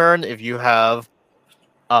end of your turn, if you have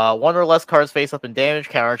 1 or less cards face up in damage,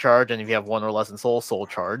 counter charge, and if you have 1 or less in soul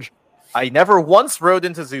charge. I never once rode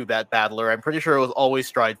into Zubat Battler. I'm pretty sure it was always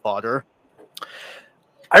Stride fodder.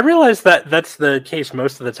 I realize that that's the case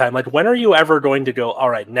most of the time. Like, when are you ever going to go, all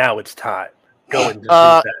right, now it's time? Go into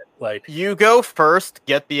Zubat. Like, you go first,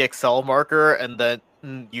 get the Excel marker, and then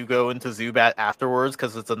you go into Zubat afterwards,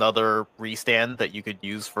 because it's another restand that you could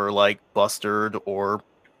use for, like, Bustard or,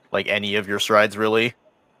 like, any of your strides, really.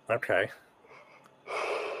 Okay.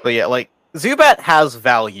 But yeah, like, Zubat has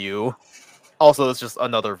value. Also, it's just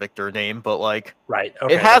another Victor name, but, like, right.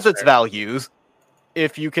 Okay, it has its values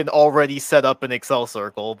if you can already set up an Excel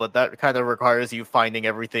circle, but that kind of requires you finding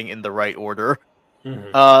everything in the right order.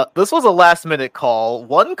 Mm-hmm. This was a last-minute call.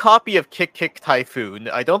 1 copy of Kick Typhoon.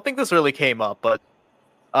 I don't think this really came up, but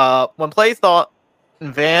when plays thought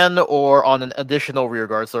Van or on an additional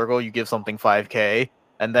rearguard circle, you give something 5k.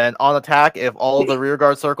 And then on attack, if all of the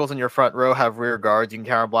rearguard circles in your front row have rear guards, you can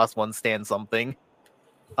counterblast 1, stand something.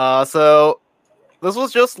 So this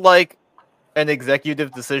was just like an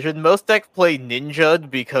executive decision. Most decks play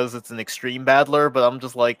Ninja'd because it's an Extreme Battler, but I'm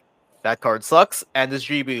just like, that card sucks and is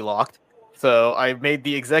GB locked. So I made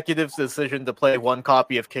the executive's decision to play 1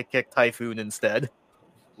 copy of Kick Typhoon instead.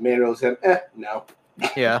 Mano said, no.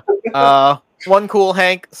 Yeah. 1 cool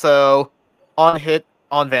Hank, so on hit,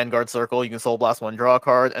 on Vanguard Circle, you can Soul Blast 1, draw a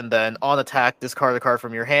card, and then on attack, discard a card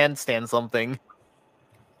from your hand, stand something.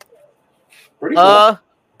 Pretty cool.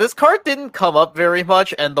 This card didn't come up very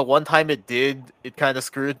much, and the one time it did, it kind of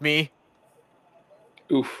screwed me.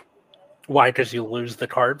 Oof. Why? Because you lose the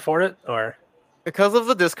card for it, or because of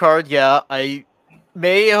the discard? Yeah, I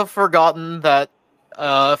may have forgotten that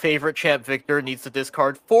favorite champ Victor needs to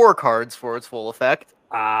discard 4 cards for its full effect.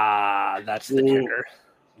 That's the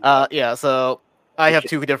kicker. Yeah, so I have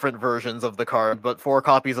 2 different versions of the card, but 4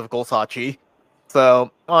 copies of Golsachi.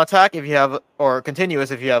 So, on attack, if you have, or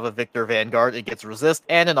continuous, if you have a Victor Vanguard, it gets resist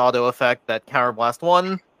and an auto effect that counterblast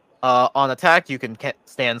 1. On attack, you can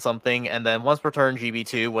stand something, and then once per turn,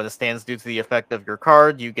 GB2, when it stands due to the effect of your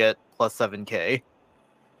card, you get plus 7k.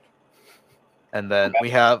 And then we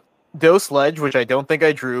have Dose Sledge, which I don't think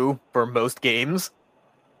I drew for most games.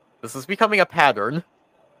 This is becoming a pattern.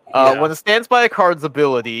 When it stands by a card's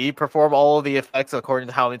ability, perform all of the effects according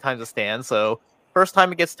to how many times it stands. So, first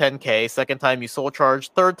time it gets 10k, second time you soul charge,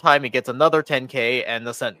 third time it gets another 10k, and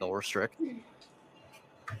the Sentinel Restrict.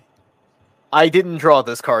 I didn't draw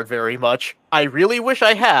this card very much. I really wish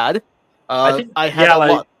I had. I had a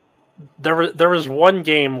lot. There was one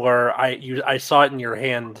game where I saw it in your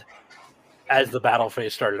hand as the battle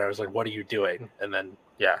phase started. I was like, "What are you doing?" And then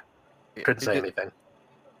couldn't say anything.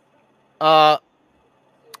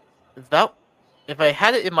 If I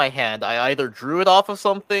had it in my hand, I either drew it off of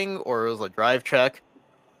something, or it was a drive check,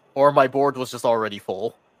 or my board was just already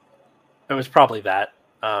full. It was probably that.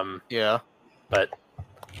 Yeah. But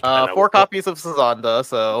 4 copies of Sazanda,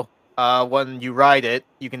 so when you ride it,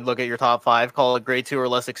 you can look at your top 5, call it grade 2 or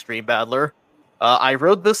less extreme battler. I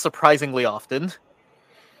rode this surprisingly often.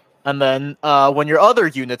 And then when your other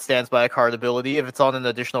unit stands by a card ability, if it's on an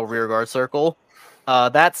additional rearguard circle,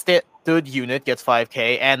 that stood unit gets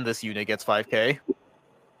 5k, and this unit gets 5k.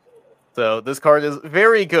 So this card is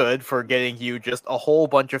very good for getting you just a whole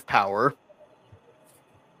bunch of power.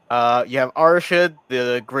 You have Arashid,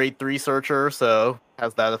 the grade 3 searcher, so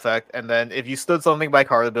has that effect. And then if you stood something by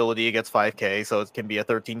card ability, it gets 5k, so it can be a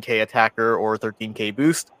 13k attacker or 13k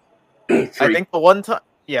boost. I think the one time,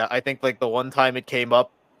 the one time it came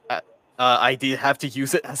up, I did have to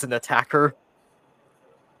use it as an attacker.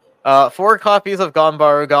 4 copies of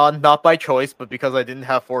Ganbarugan, not by choice, but because I didn't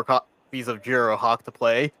have 4 copies of Jirohawk to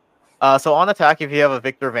play. So on attack, if you have a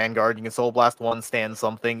Victor Vanguard, you can Soul Blast 1, stand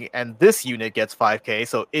something, and this unit gets 5k,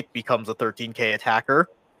 so it becomes a 13k attacker.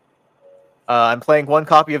 I'm playing 1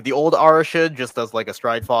 copy of the old Arashid, just as like a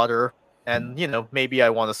stride fodder, and, maybe I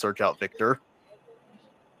want to search out Victor.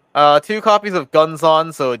 2 copies of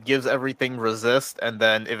Gunzon, so it gives everything resist, and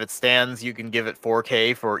then if it stands, you can give it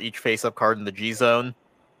 4k for each face-up card in the G-Zone.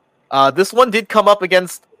 This one did come up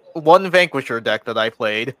against one Vanquisher deck that I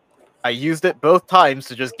played. I used it both times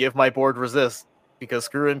to just give my board resist, because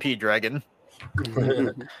screw MP Dragon.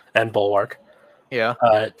 And Bulwark. Yeah.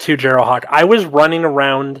 2 Jirohawk. I was running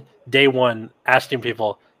around day 1 asking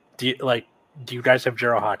people, do you guys have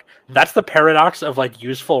Jirohawk? That's the paradox of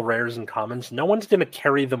useful rares and commons. No one's going to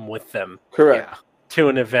carry them with them. Correct. To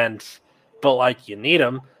an event, but you need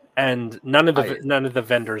them. And none of the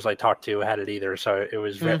vendors I talked to had it either, so it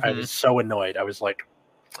was I was so annoyed. I was like,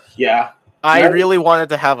 "Yeah, I really wanted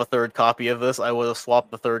to have a 3rd copy of this. I would have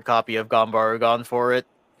swapped the 3rd copy of Ganbarugan for it."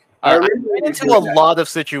 I ran into a lot of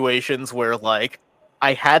situations where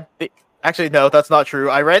I had actually no, that's not true.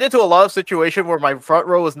 I ran into a lot of situations where my front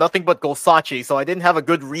row was nothing but Golsachi, so I didn't have a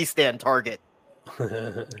good restand target.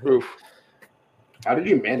 Oof. How did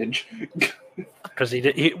you manage? Because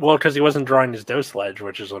he wasn't drawing his Dose Sledge,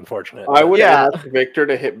 which is unfortunate. I would ask Victor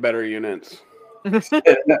to hit better units.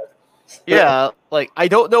 Yeah, I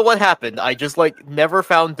don't know what happened. I just never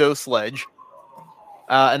found Dose Sledge.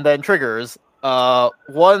 And then triggers.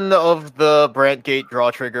 1 of the Brant Gate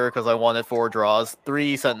draw trigger because I wanted 4 draws.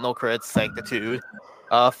 3 Sentinel crits, Sanctitude.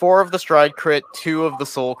 4 of the Stride crit, 2 of the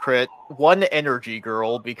Soul crit, 1 Energy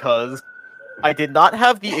Girl because I did not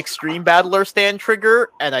have the Extreme Battler stand trigger,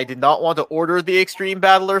 and I did not want to order the Extreme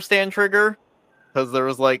Battler stand trigger, because there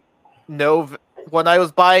was, no... When I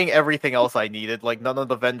was buying everything else I needed, none of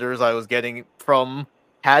the vendors I was getting from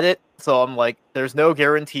had it, so I'm there's no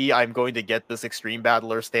guarantee I'm going to get this Extreme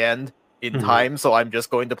Battler stand in time, so I'm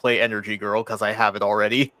just going to play Energy Girl, because I have it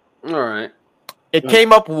already. Alright. It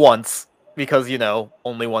came up once, because,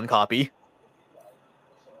 only 1 copy.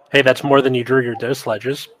 Hey, that's more than you drew your Dose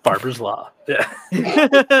Sledges. Barber's Law. Yeah.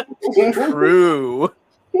 True.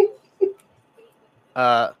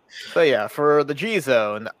 So yeah, for the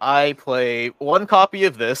G-Zone, I play 1 copy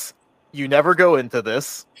of this. You never go into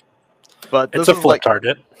this. But this it's a flip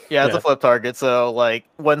target. Yeah, it's a flip target. So,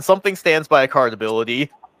 when something stands by a card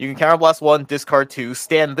ability, you can counterblast 1, discard 2,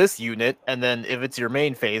 stand this unit, and then if it's your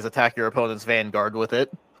main phase, attack your opponent's Vanguard with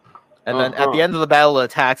it. And then at the end of the battle it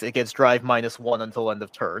attacks, it gets drive -1 until end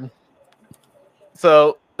of turn.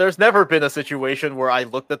 So there's never been a situation where I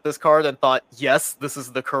looked at this card and thought, yes, this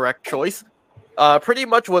is the correct choice. Pretty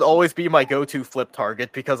much would always be my go-to flip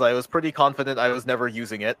target because I was pretty confident I was never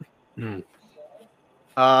using it.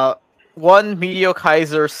 One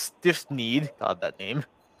Meteokaiser Stiftneed, God, that name.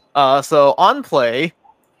 So on play,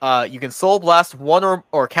 you can Soul Blast one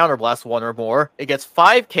or Counter Blast one or more. It gets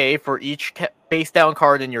 5k for each face down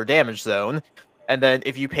card in your damage zone. And then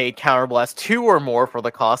if you paid Counter Blast 2 or more for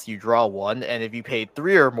the cost, you draw 1. And if you paid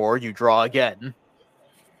 3 or more, you draw again.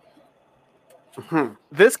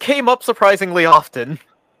 This came up surprisingly often.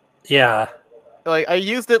 Yeah. Like, I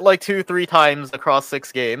used it like 2-3 times across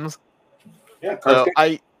 6 games. Yeah, so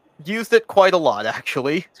I used it quite a lot,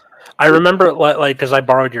 actually. I remember, like, because I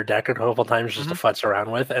borrowed your deck a couple times just to futz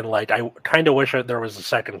around with, and, like, I kind of wish there was a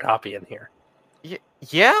second copy in here.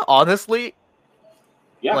 Yeah, honestly.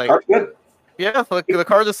 Yeah, like, card's good. Yeah, the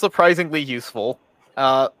card is surprisingly useful.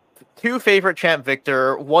 2 favorite Champ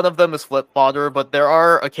Victor. One of them is Flip Fodder, but there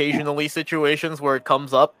are occasionally situations where it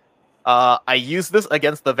comes up. I used this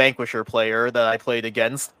against the Vanquisher player that I played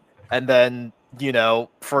against, and then,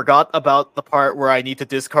 forgot about the part where I need to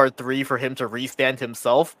discard 3 for him to restand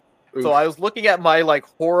himself. Oof. So I was looking at my, like,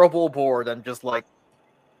 horrible board and just like...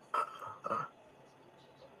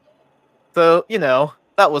 So,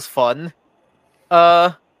 that was fun.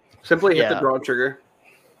 Simply hit the draw trigger.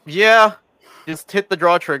 Yeah, just hit the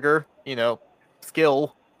draw trigger,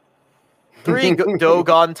 skill. 3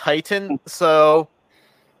 Dogon Titan, so...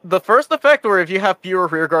 The first effect, where if you have fewer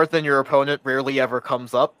rearguards than your opponent, rarely ever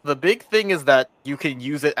comes up. The big thing is that you can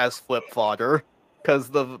use it as flip fodder, because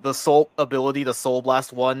the soul ability to Soul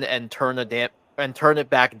Blast 1 and turn it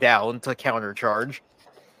back down to countercharge,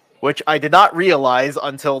 which I did not realize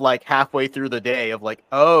until like halfway through the day of like,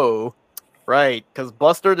 oh, right, because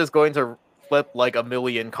Bustard is going to flip like a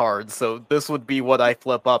million cards, so this would be what I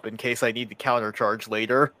flip up in case I need to countercharge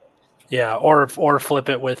later. Yeah, or flip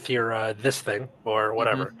it with your this thing or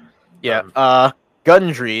whatever. Yeah,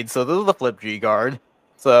 Gundreed. So this is the flip G guard.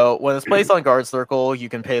 So when it's placed on guard circle, you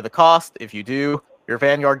can pay the cost. If you do, your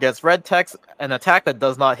Vanguard gets red text. An attack that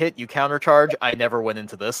does not hit, you countercharge. I never went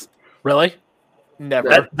into this. Really?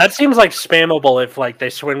 Never. That seems like spammable if like they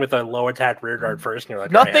swing with a low attack rear guard first, and you're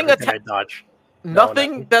like, nothing I dodge.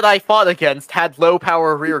 Nothing that I fought against had low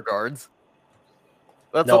power rear guards.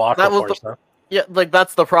 That was the... Yeah, like,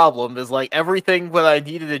 that's the problem, is, like, everything that I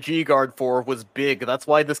needed a G-Guard for was big. That's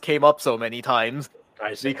why this came up so many times.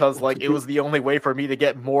 I see. Because, like, it was the only way for me to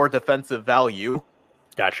get more defensive value.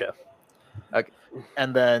 Gotcha. Okay.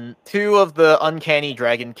 And then 2 of the Uncanny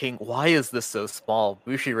Dragon King. Why is this so small?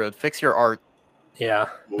 Bushiroad, fix your art. Yeah.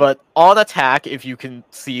 But on attack, if you can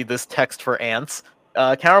see this text for ants,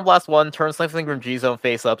 Counterblast 1, turn something from G-Zone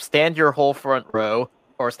face up, stand your whole front row,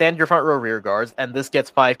 or stand your front row rear guards, and this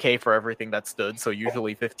gets 5k for everything that stood, so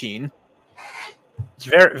usually 15. It's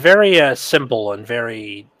very, very simple and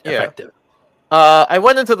very effective. I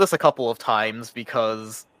went into this a couple of times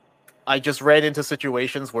because I just ran into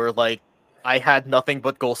situations where, like, I had nothing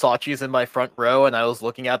but Golsachis in my front row, and I was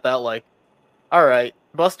looking at that like, alright,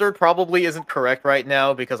 Bustard probably isn't correct right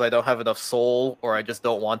now because I don't have enough soul, or I just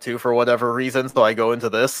don't want to for whatever reason, so I go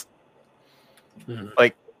into this.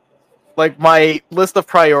 Like, my list of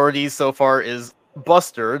priorities so far is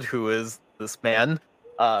Bustard, who is this man.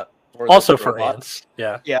 Also for ants.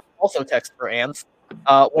 Yeah, also text for ants.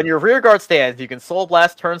 When your rear guard stands, you can Soul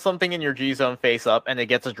Blast, turn something in your G-Zone face up, and it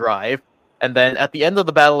gets a drive. And then at the end of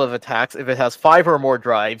the battle of attacks, if it has 5 or more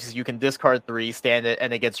drives, you can discard 3, stand it,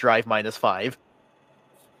 and it gets drive -5.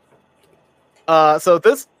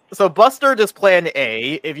 So Bustard is plan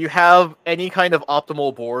A. If you have any kind of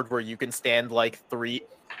optimal board where you can stand like 3...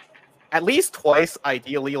 at least twice,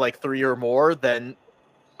 ideally like 3 or more, then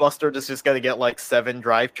Bustard is just going to get like 7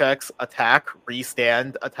 drive checks, attack,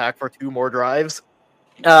 restand, attack for 2 more drives.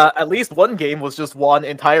 At least one game was just won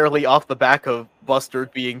entirely off the back of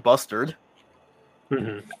Bustard being Bustard.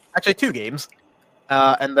 Actually, 2 games.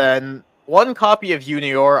 And then 1 copy of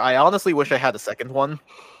Junior. I honestly wish I had a second one.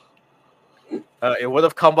 It would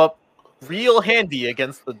have come up real handy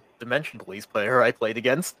against the Dimension Police player I played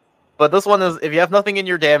against. But this one is, if you have nothing in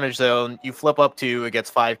your damage zone, you flip up 2, it gets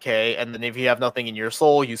 5k, and then if you have nothing in your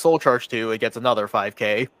soul, you soul charge 2, it gets another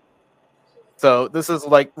 5k. So this is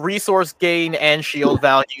like resource gain and shield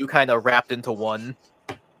value kind of wrapped into one.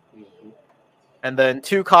 And then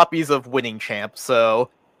 2 copies of Winning Champ. So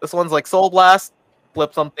this one's like Soul Blast,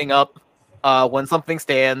 flip something up. When something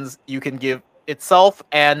stands, you can give itself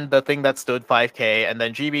and the thing that stood 5k, and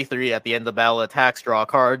then GB3 at the end of battle attacks, draw a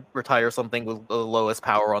card, retire something with the lowest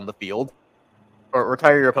power on the field. Or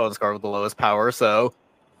retire your opponent's card with the lowest power. So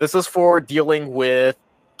this is for dealing with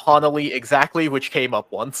Honolulu exactly, which came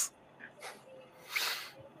up once.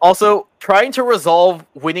 Also, trying to resolve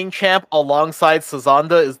winning champ alongside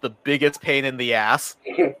Sazanda is the biggest pain in the ass.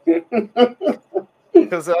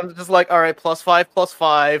 Because I'm just like, alright,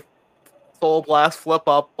 +5/+5. Soul Blast, flip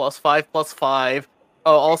up, +5/+5.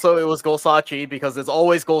 Oh, also, it was Golsachi, because it's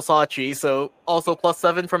always Golsachi, so also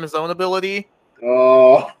 +7 from his own ability.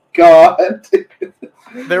 Oh, God.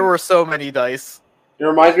 There were so many dice. It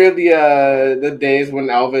reminds me of the days when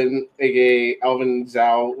Alvin, aka Alvin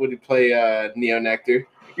Zhao, would play Neo Nectar.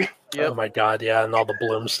 Yep. Oh my God, yeah, and all the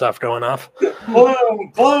Bloom stuff going off.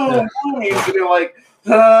 Bloom, Bloom, Bloom. You're like,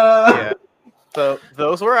 Yeah. So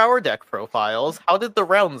those were our deck profiles. How did the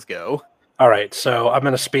rounds go? All right, so I'm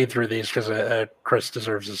going to speed through these because Chris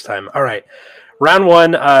deserves his time. All right, round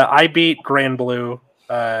 1, I beat Grand Blue.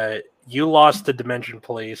 You lost to Dimension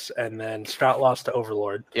Police, and then Scott lost to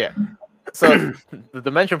Overlord. Yeah. So the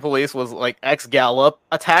Dimension Police was like X Gallop,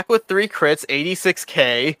 attack with 3 crits,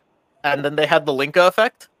 86k, and then they had the Linka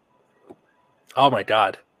effect. Oh my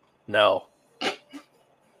God, no.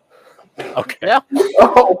 Okay. Yeah.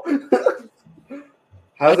 Oh.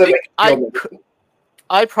 How's that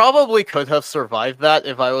I probably could have survived that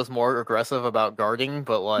if I was more aggressive about guarding,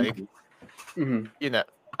 but like, you know,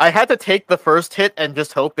 I had to take the first hit and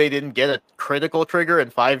just hope they didn't get a critical trigger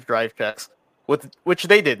and 5 drive checks, which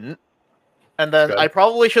they didn't. And then I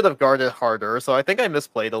probably should have guarded harder, so I think I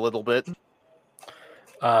misplayed a little bit.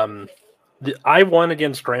 I won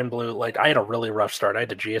against Grand Blue. Like, I had a really rough start. I had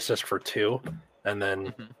to G assist for 2, and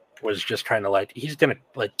then was just kind of like, he's gonna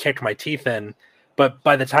like kick my teeth in. But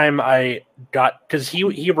by the time I got, because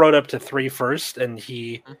he rode up to 3 first, and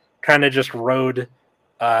he kind of just rode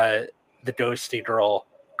the ghosty girl,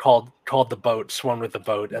 called the boat, swung with the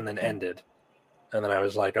boat, and then ended. And then I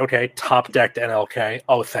was like, okay, top decked NLK.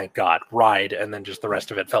 Oh, thank God, ride, and then just the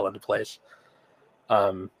rest of it fell into place.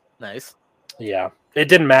 Nice. Yeah, it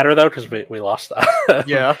didn't matter though because we lost that.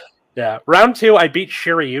 Yeah. Yeah. Round 2, I beat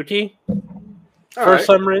Shirayuki for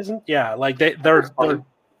some reason. Yeah, like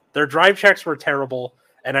their drive checks were terrible,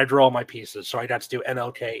 and I drew all my pieces, so I got to do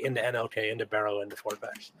NLK into Barrow into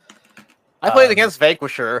 4-packs. I played against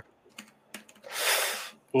Vanquisher.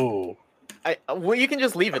 Ooh. Well, you can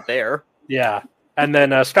just leave it there. Yeah. And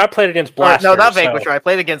then Scott played against Blaster. No, not Vanquisher. I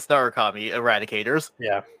played against Narukami Eradicators.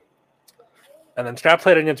 Yeah. And then Scott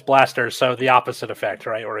played against Blaster, so the opposite effect,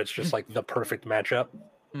 right? Or it's just like the perfect matchup.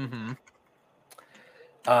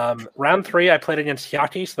 Round 3, I played against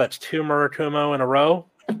Hyaki, so that's 2 Murakumo in a row.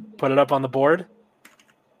 Put it up on the board.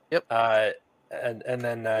 Yep. And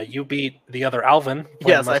then you beat the other Alvin.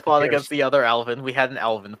 Yes, I fought against the other Alvin. We had an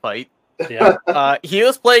Alvin fight. Yeah. He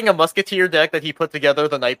was playing a Musketeer deck that he put together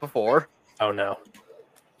the night before. Oh no.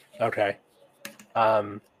 Okay. It's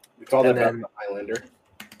all about the Highlander.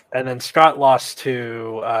 And then Scott lost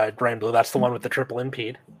to Grand Blue. That's the one with the triple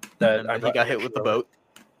impede. He got hit with the boat.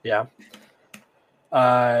 Yeah.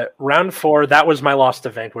 Round 4, that was my loss to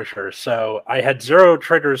Vanquisher. So I had 0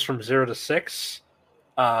 triggers from 0 to 6.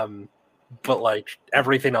 But like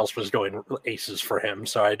everything else was going aces for him.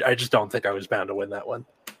 So I just don't think I was bound to win that one.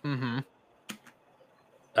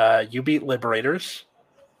 You beat Liberators.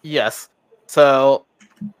 Yes. So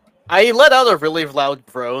I let out a really loud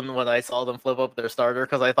groan when I saw them flip up their starter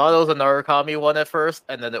because I thought it was a Narukami one at first,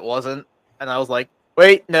 and then it wasn't. And I was like,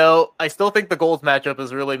 wait, no, I still think the gold matchup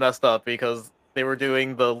is really messed up because they were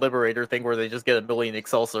doing the Liberator thing where they just get a million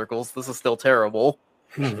Excel circles. This is still terrible.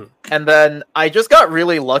 And then I just got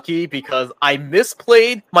really lucky because I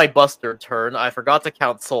misplayed my Buster turn. I forgot to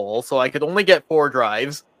count Soul, so I could only get 4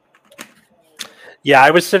 drives. Yeah,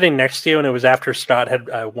 I was sitting next to you, and it was after Scott had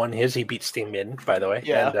won his. He beat Steam Mid, by the way.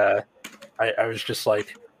 Yeah. And I was just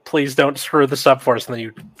like, please don't screw this up for us. And then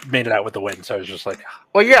you made it out with the win. So I was just like...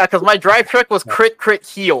 Well, yeah, because my drive trick was crit,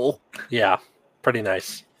 heal. Yeah, pretty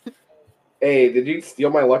nice. Hey, did you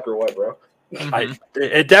steal my luck or what, bro?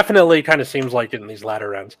 It definitely kind of seems like it in these latter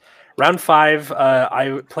rounds. Round 5,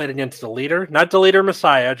 I played against the leader. Not Deleter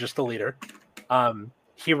Messiah, just the leader.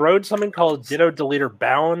 He rode something called Ditto Deleter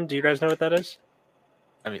Bound. Do you guys know what that is?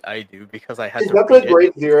 I mean, I do because I had to. Is that the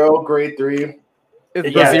grade 0, grade 3?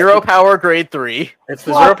 It's the 0 power grade 3. It's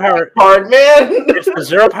the 0 power card, man. It's the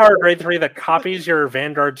 0 power grade 3 that copies your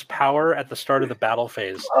Vanguard's power at the start of the battle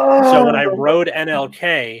phase. So when I rode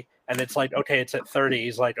NLK and it's like, okay, it's at 30,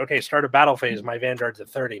 he's like, okay, start a battle phase. My Vanguard's at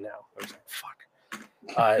 30 now. I was like,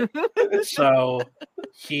 fuck. So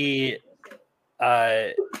he,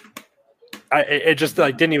 it just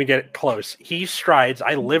like didn't even get close. He strides.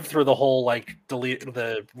 I lived through the whole like delete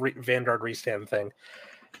the Vanguard restand thing.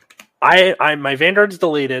 My Vanguard's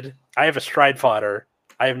deleted. I have a stride fodder.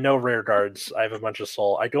 I have no rear guards. I have a bunch of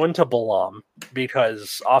soul. I go into Balam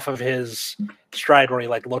because off of his stride where he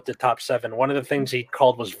looked at top 7, one of the things he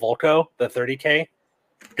called was Volko, the 30k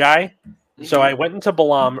guy. Mm-hmm. So I went into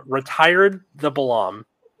Balam, retired the Balam,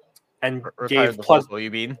 and gave plus Volko,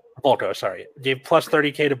 you mean? Volko, sorry. Gave plus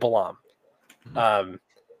 30k to Balam.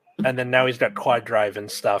 And then now he's got quad drive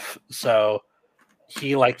and stuff. So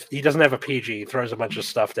he doesn't have a PG, he throws a bunch of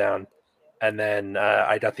stuff down. And then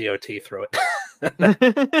I got the OT through it.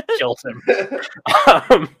 Kills him.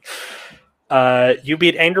 You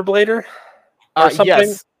beat Anger Blader? Or something?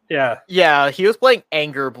 Yes. Yeah. Yeah, he was playing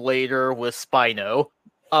Anger Blader with Spino.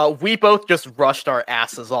 We both just rushed our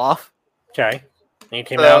asses off. Okay. And he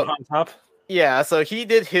came out on top? Yeah, so he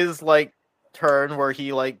did his turn where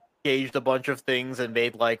he gauged a bunch of things and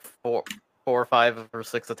made 4 or 5 or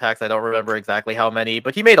 6 attacks. I don't remember exactly how many,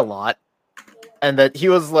 but he made a lot. And then he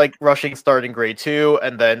was rushing starting grade 2,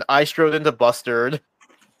 and then I strode into Bustard.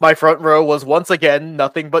 My front row was once again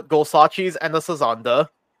nothing but Golsachis and the Sazanda.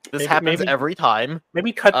 This happens every time.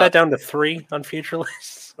 Maybe cut that down to 3 on future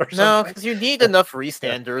lists or something. No, because you need enough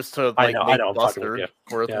restanders to make Bustard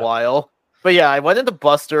worthwhile. But yeah, I went into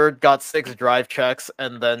Bustard, got 6 drive checks,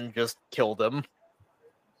 and then just killed him.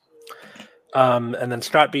 And then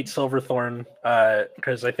Scott beat Silverthorn,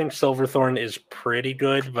 because I think Silverthorn is pretty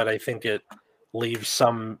good, but I think it leaves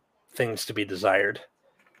some things to be desired.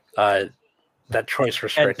 That choice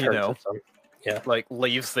restrict hurts some. Yeah.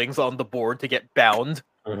 Leaves things on the board to get bound.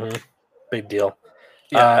 Mm-hmm. Big deal.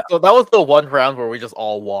 Yeah, so that was the one round where we just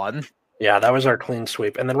all won. Yeah, that was our clean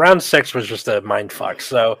sweep. And then round 6 was just a mind fuck.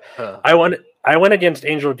 So I went against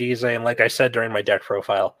Angel Gize, and like I said during my deck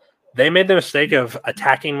profile, they made the mistake of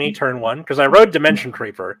attacking me turn 1, because I rode Dimension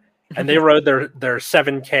Creeper, and they rode their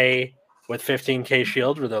 7k with 15k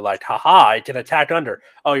shield, where they're like, haha, I can attack under.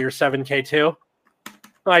 Oh, you're 7k too?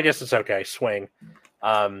 Well, I guess it's okay, swing.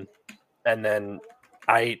 And then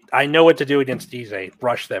I know what to do against Gize,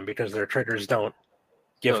 rush them, because their triggers don't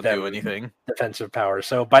give them anything defensive power.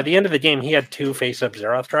 So by the end of the game, he had 2 face-up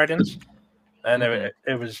Zeroth Tridents, and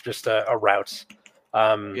it was just a rout.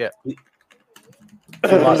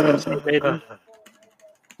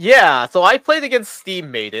 Yeah, so I played against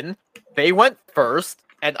Steam Maiden. They went first,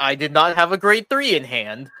 and I did not have a grade 3 in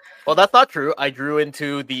hand. Well, that's not true. I drew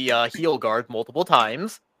into the heal guard multiple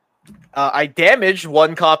times. I damaged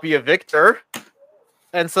 1 copy of Victor,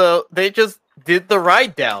 and so they just did the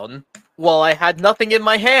ride down while I had nothing in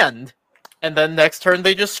my hand. And then next turn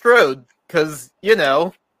they just strode, because,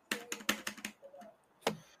 And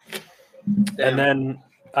then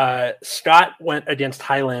Scott went against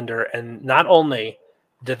Highlander, and not only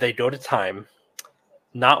did they go to time,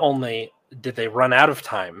 not only did they run out of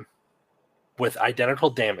time with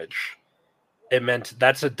identical damage, it meant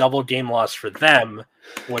that's a double game loss for them,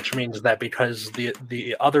 which means that because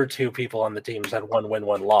the other 2 people on the teams had 1 win,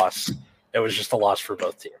 1 loss, it was just a loss for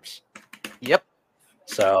both teams. Yep.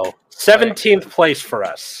 So 17th place for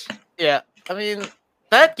us. Yeah, I mean,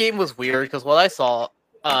 that game was weird, because what I saw,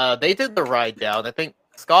 they did the ride down. I think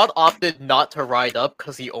Scott opted not to ride up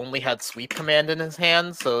because he only had Sweep Command in his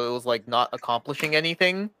hand, so it was not accomplishing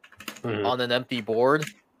anything on an empty board.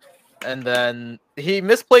 And then he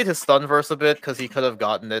misplayed his Stunverse a bit, because he could have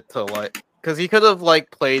gotten it to because he could have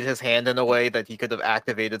played his hand in a way that he could have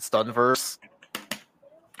activated Stunverse.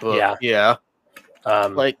 But, yeah.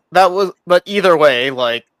 That was, but either way,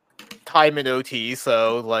 time in OT,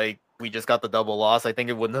 so we just got the double loss. I think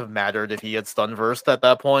it wouldn't have mattered if he had Stunversed at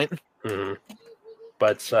that point. Mm-hmm.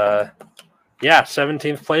 But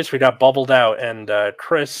 17th place, we got bubbled out, and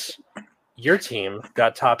Chris, your team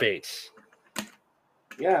got top 8.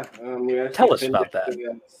 Yeah, we tell us about that.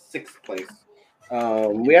 6th place.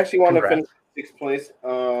 We actually want to finish 6th place,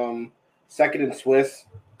 2nd in Swiss.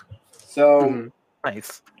 So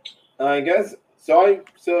nice. I guess I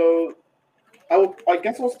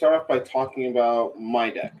guess I'll start off by talking about my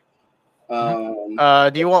deck.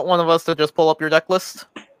 Do you want one of us to just pull up your deck list?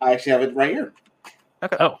 I actually have it right here.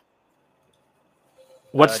 Okay. Oh.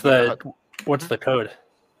 What's the code?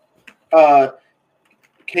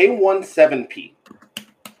 K17P.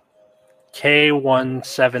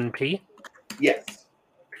 K17P? Yes.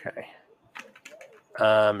 Okay.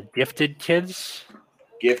 Gifted kids?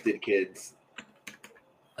 Gifted kids.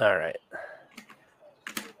 All right.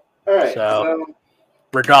 So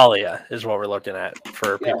Regalia is what we're looking at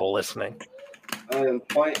for people listening. I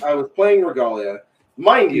was playing Regalia.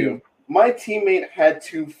 Mind you, my teammate had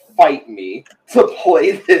to fight me to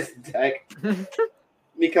play this deck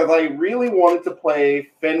because I really wanted to play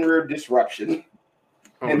Fenrir Disruption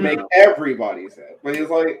and make everybody's head. But he was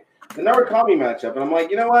like, the Narukami matchup. And I'm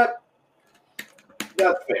like, you know what?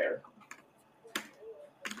 That's fair.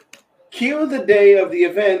 cue the day of the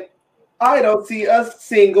event, I don't see a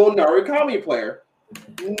single Narukami player.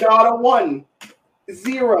 Not a one.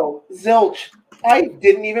 0. Zilch. I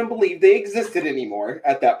didn't even believe they existed anymore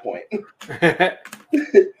at that point.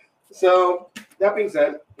 So, that being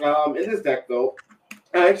said, in this deck, though,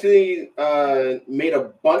 I actually made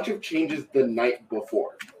a bunch of changes the night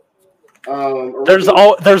before. There's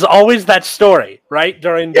always that story, right?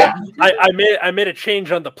 During I made a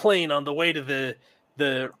change on the plane on the way to the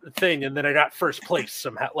thing, and then I got first place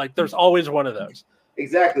somehow. Like, there's always one of those.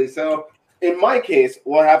 Exactly. So in my case,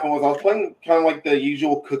 what happened was I was playing kind of like the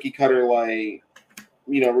usual cookie cutter, like,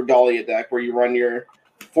 Regalia deck where you run your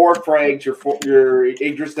 4 frags, your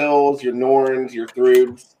Yggdrasils, your Norns, your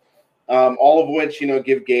Throods, all of which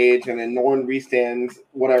give gauge, and then Norn restands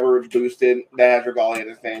whatever boosted that has Regalia in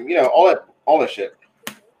his name. All that shit.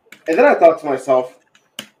 And then I thought to myself,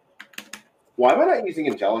 why am I not using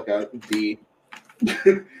Angelica D?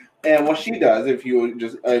 And what she does, if you would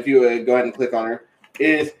go ahead and click on her,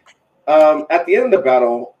 is at the end of the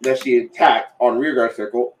battle that she attacked on Rearguard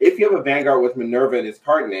Circle, if you have a Vanguard with Minerva in his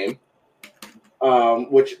card name,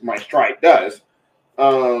 which my Stride does,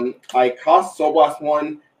 I cost Soul Blast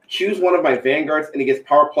 1, choose one of my Vanguards, and he gets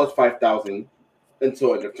power plus 5,000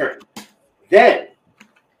 until end of turn. Then,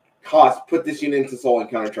 put this unit into Soul and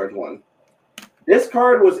countercharge 1. This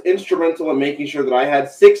card was instrumental in making sure that I had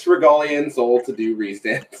 6 Regalia in Soul to do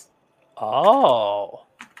restands. Oh.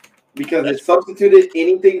 Because it substituted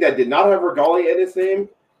anything that did not have Regalia in its name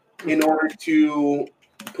in order to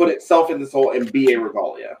put itself into Soul and be a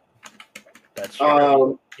Regalia. That's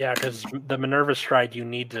true. Yeah, because the Minerva Stride, you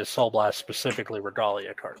need to Soul Blast specifically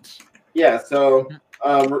Regalia cards. Yeah, so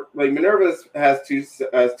like Minerva has two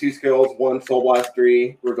skills, 1 Soul Blast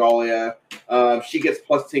 3 Regalia. She gets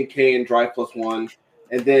plus 10k and Drive plus 1,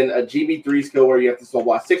 and then a GB3 skill where you have to Soul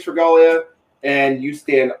Blast 6 Regalia, and you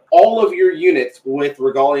stand all of your units with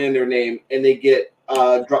Regalia in their name, and they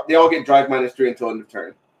all get Drive -3 until end of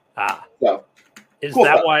turn. So is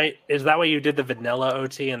that why you did the vanilla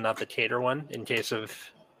OT and not the cater one in case of?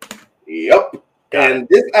 Yep. And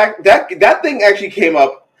that thing actually came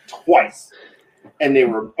up twice, and they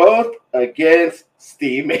were both against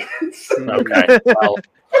Steam Mains. Okay. Well,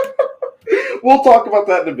 we'll talk about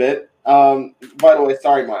that in a bit. By the way,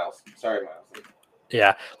 sorry, Miles.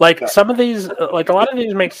 Yeah, like some of these, like a lot of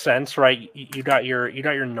these make sense, right? You got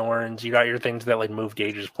your Norns, you got your things that like move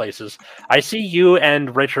gauges places. I see you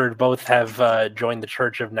and Richard both have joined the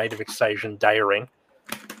Church of Knight of Excision Diring.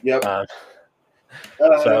 Yep.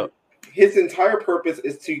 So his entire purpose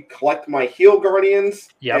is to collect my Heal Guardians,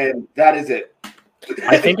 and that is it.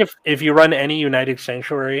 I think if you run any United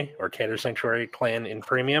Sanctuary or Cater Sanctuary clan in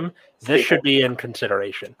Premium, this should be in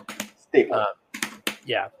consideration. Staple.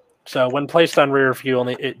 Yeah. So when placed on rear, if you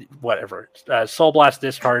Soul Blast,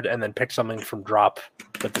 discard, and then pick something from drop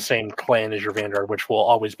with the same clan as your Vanguard, which will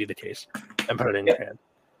always be the case, and put it in your hand.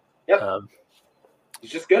 Yep.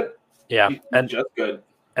 It's just good. Yeah, and just good.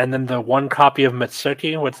 And then the 1 copy of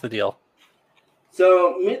Mitsuki, what's the deal?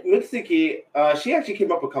 So Mitsuki, she actually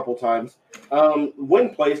came up a couple times.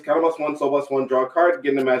 When placed, counter plus 1, Soul Blast 1, draw a card,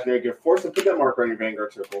 get an imaginary gift, force, and put that marker on your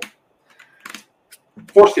Vanguard circle.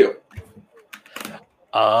 Force 2.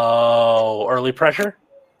 Oh, early pressure?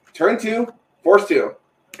 Turn 2, force 2.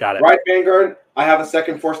 Got it. Right Vanguard, I have a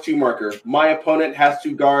second force 2 marker. My opponent has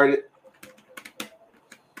to guard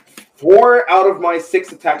 4 out of my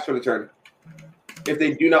 6 attacks for the turn if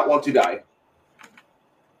they do not want to die.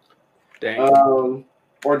 Dang.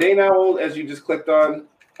 Ordain Owl, as you just clicked on,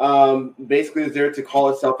 basically is there to call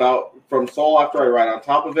itself out from Soul after I ride on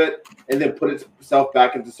top of it, and then put itself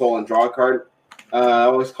back into Soul and draw a card. I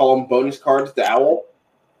always call them bonus cards, the Owl.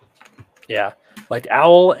 Yeah, like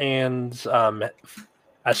Owl and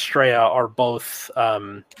Estrella are both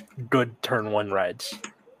good turn 1 rides.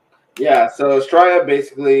 Yeah, so Estrella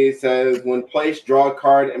basically says, when placed, draw a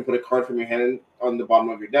card and put a card from your hand on the bottom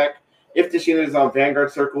of your deck. If this unit is on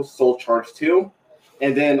Vanguard Circle, Soul Charge 2.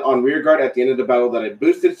 And then on Rearguard, at the end of the battle that I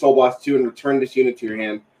boosted, Soul Blast 2 and return this unit to your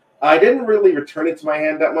hand. I didn't really return it to my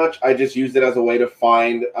hand that much. I just used it as a way to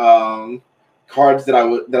find cards that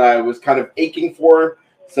I was kind of aching for.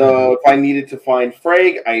 So if I needed to find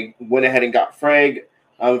Frag, I went ahead and got Frag.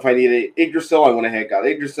 If I needed Yggdrasil, I went ahead and got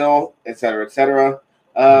Yggdrasil, etc., etc.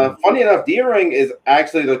 Funny enough, D-Ring is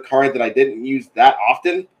actually the card that I didn't use that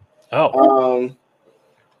often. Oh.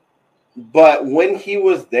 But when he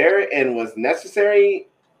was there and was necessary,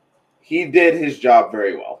 he did his job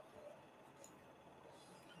very well.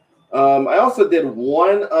 I also did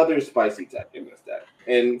one other spicy tech in this deck.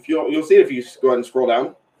 And if you'll see it if you go ahead and scroll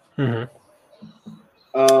down. Mm-hmm.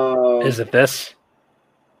 Is it this?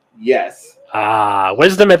 Yes.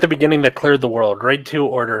 Wisdom at the beginning that cleared the world. Grade 2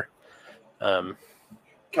 order.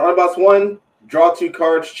 Counterboss 1, draw 2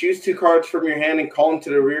 cards, choose 2 cards from your hand and call them to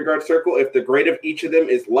the rearguard circle if the grade of each of them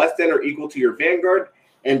is less than or equal to your vanguard,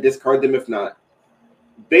 and discard them if not.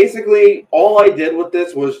 Basically, all I did with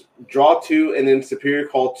this was draw 2 and then superior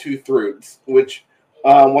call 2 Throods, which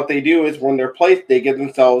what they do is when they're placed, they give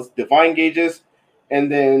themselves divine gauges,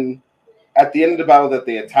 and then at the end of the battle that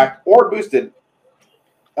they attacked or boosted,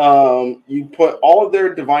 you put all of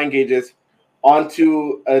their divine gauges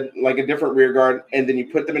onto a different rear guard, and then you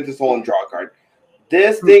put them into soul and draw a card.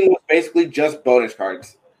 This thing was basically just bonus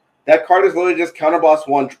cards. That card is literally just counterboss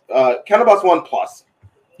 1 plus.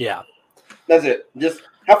 Yeah. That's it. Just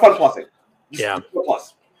have fun plussing. Just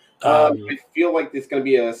plus. I feel like it's going to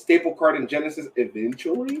be a staple card in Genesis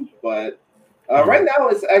eventually, but right now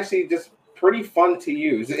it's actually just pretty fun to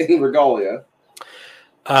use in Regalia.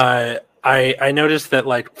 I noticed that,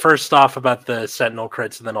 like, first off about the Sentinel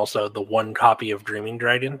crits, and then also the 1 copy of Dreaming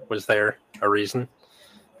Dragon. Was there a reason?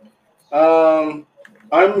 I'm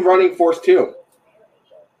running Force 2.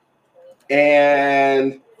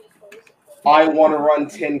 And I want to run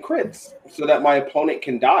 10 crits so that my opponent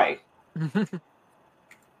can die.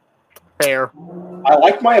 Fair. I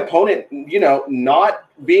like my opponent, not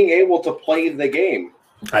being able to play the game.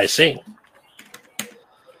 I see.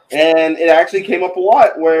 And it actually came up a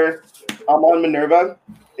lot where I'm on Minerva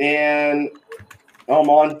and I'm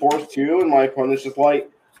on Force 2 and my opponent's just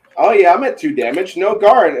like, oh yeah, I'm at 2 damage, no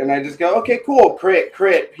guard. And I just go, okay, cool, crit,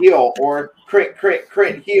 heal, or crit,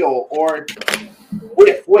 heal, or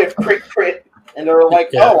whiff, crit. And they're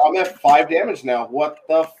like, oh, I'm at 5 damage now. What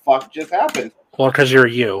the fuck just happened? Well, because you're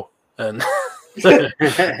you. And I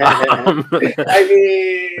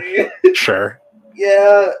mean... Sure.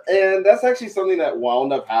 Yeah, and that's actually something that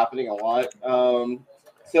wound up happening a lot.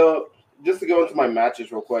 So just to go into my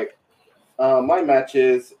matches real quick. My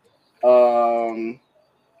matches were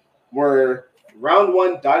round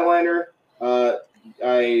 1 Dieliner.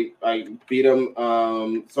 I beat him.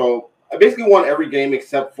 So I basically won every game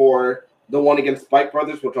except for the one against Spike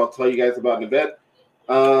Brothers, which I'll tell you guys about in a bit.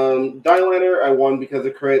 Dieliner, I won because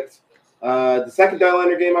of crits. The second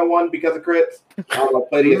Dieliner game I won because of crits. I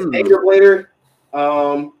played against Anger Blader.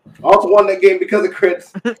 Also won that game because of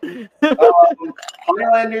crits.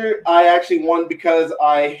 Highlander, I actually won because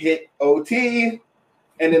I hit OT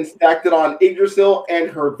and then stacked it on Yggdrasil and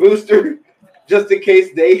her booster just in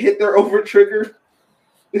case they hit their over trigger.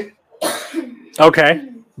 Okay.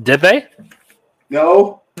 Did they?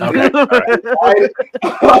 No. Okay.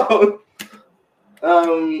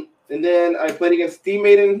 And then I played against Steam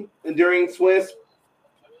Maiden during Swiss.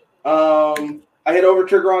 I hit over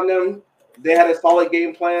trigger on them. They had a solid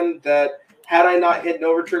game plan that had I not hit an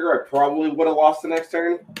over trigger, I probably would have lost the next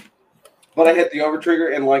turn. But I hit the over trigger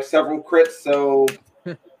and like several crits, so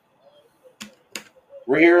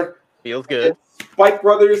we're here. Feels good. Spike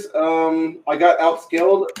Brothers, I got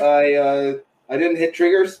outskilled. I didn't hit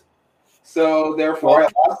triggers, so therefore I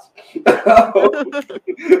lost.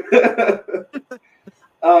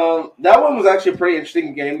 That one was actually a pretty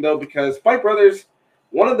interesting game though, because Spike Brothers,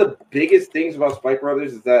 one of the biggest things about Spike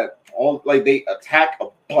Brothers is that they attack a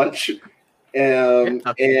bunch, and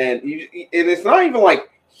it's not even like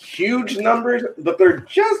huge numbers, but they're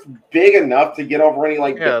just big enough to get over any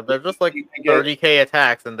they're just like 30k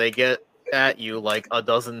attacks, and they get at you like a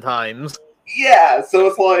dozen times. Yeah, so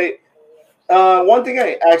it's like one thing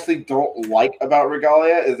I actually don't like about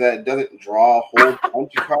Regalia is that it doesn't draw a whole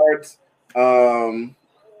bunch of cards.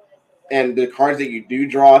 And the cards that you do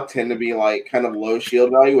draw tend to be like kind of low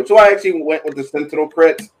shield value, which is why I actually went with the Sentinel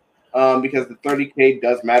crits, because the 30k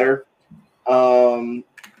does matter.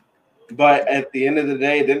 But at the end of the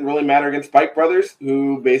day, it didn't really matter against Spike Brothers,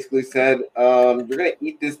 who basically said, you're going to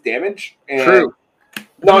eat this damage, and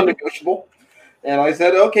non-negotiable. And I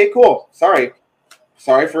said, okay, cool. Sorry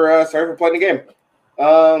for playing the game.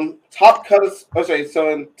 So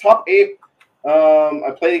in top 8,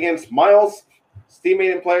 I played against Miles, Steam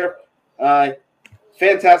Maiden player.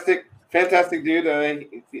 Fantastic dude. I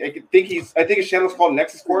think his channel's called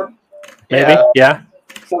Nexus Core. Maybe, yeah.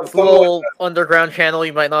 Some little underground channel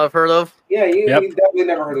you might not have heard of. Yeah, you definitely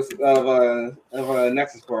never heard of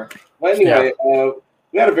Nexus Core. But anyway,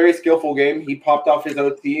 we had a very skillful game. He popped off his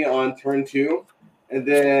OT on turn 2, and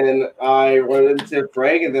then I went into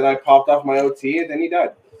frag, and then I popped off my OT, and then he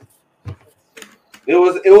died. It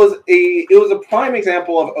was a prime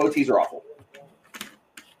example of OTs are awful.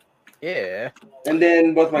 Yeah. And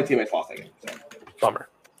then both my teammates lost that game. So. Bummer.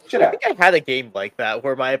 I think I had a game like that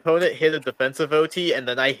where my opponent hit a defensive OT and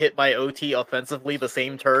then I hit my OT offensively the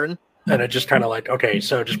same turn. And it just kind of like, okay,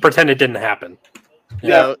 so just pretend it didn't happen.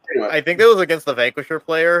 Yeah, I think it was against the Vanquisher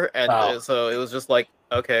player, and so it was just like,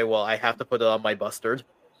 okay, well, I have to put it on my Bustard.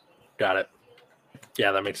 Got it.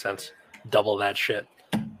 Yeah, that makes sense. Double that shit.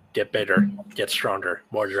 Get bigger, get stronger,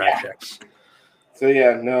 more drag checks. So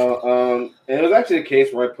yeah, no, and it was actually a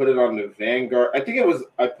case where I put it on the Vanguard. I think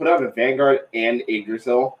I put out a Vanguard and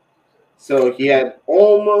Yggdrasil. So he had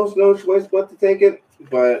almost no choice but to take it.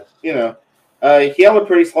 But, he had a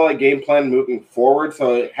pretty solid game plan moving forward.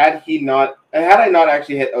 So had I not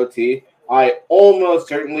actually hit OT, I almost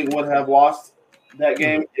certainly would have lost that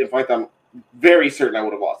game. In fact, I'm very certain I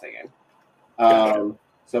would have lost that game.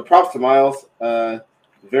 So props to Miles.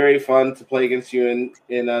 Very fun to play against you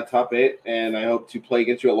in top 8, and I hope to play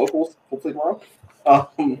against you at locals hopefully tomorrow.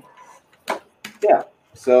 Yeah,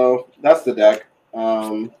 so that's the deck.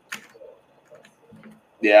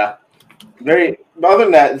 Yeah, other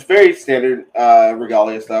than that, it's very standard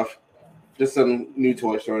Regalia stuff. Just some new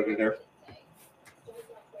toys thrown in there.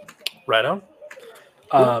 Right on.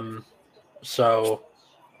 So,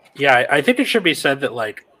 yeah, I think it should be said that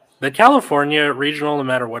like the California regional, no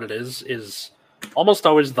matter what it is almost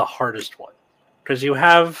always the hardest one, because you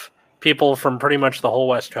have people from pretty much the whole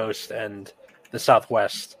West Coast and the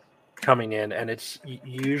Southwest coming in, and you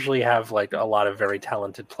usually have like a lot of very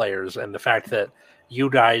talented players, and the fact that you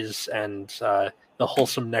guys and the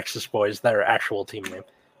Wholesome Nexus boys, their actual team name,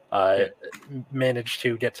 managed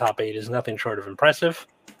to get top 8 is nothing short of impressive.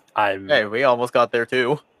 Hey, we almost got there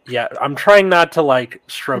too. Yeah, I'm trying not to like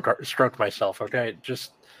stroke myself. Okay,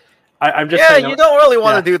 I'm just saying, you don't really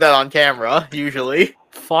want to do that on camera, usually.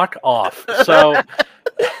 Fuck off. So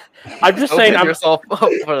I'm just saying, I'm yourself up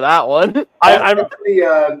for that one.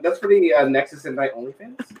 That's for the Nexus and Night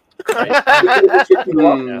OnlyFans. Right?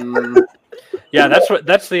 Yeah, that's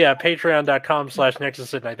the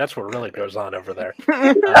patreon.com/Nexus at Night. That's what really goes on over there.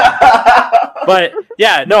 But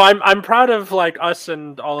yeah, no, I'm proud of like us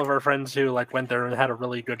and all of our friends who like went there and had a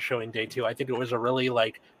really good showing day 2. I think it was a really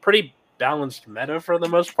like pretty balanced meta for the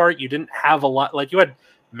most part. You didn't have a lot, like you had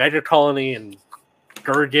Mega Colony and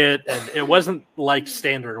Gurgit, and it wasn't like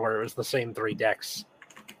standard where it was the same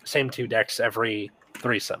 2 decks every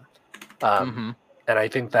threesome. And I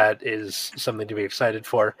think that is something to be excited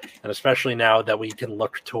for, and especially now that we can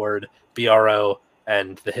look toward BRO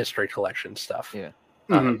and the history collection stuff. Yeah.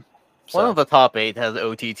 One of the top 8 has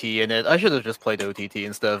OTT in it. I should have just played OTT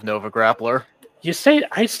instead of Nova Grappler. You say,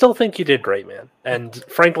 I still think you did great, man. And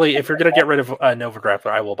frankly, if you're going to get rid of Nova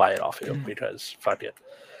Grappler, I will buy it off you, because fuck it.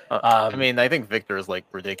 I mean, I think Victor is like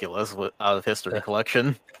ridiculous out of history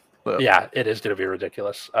collection. But... Yeah, it is going to be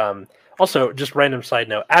ridiculous. Also, just random side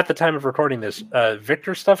note, at the time of recording this,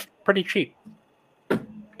 Victor stuff pretty cheap.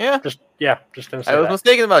 Yeah. Just gonna say I was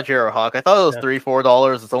mistaken about Hawk. I thought it was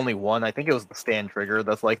 $3-4. It's only one. I think it was the stand trigger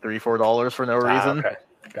that's like $3-4 for no reason. Okay.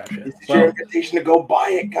 Gotcha. This is your invitation to go buy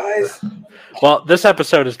it, guys. Well, this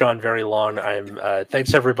episode has gone very long.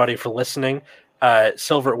 Thanks everybody for listening.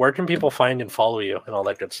 Silver, where can people find and follow you and all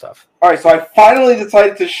that good stuff? All right, so I finally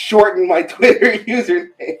decided to shorten my Twitter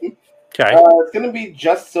username. Okay. It's going to be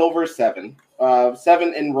just Silver 7.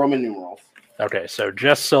 7 in Roman numerals. Okay, so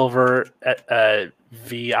just Silver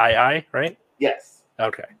VII, right? Yes.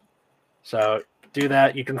 Okay. So do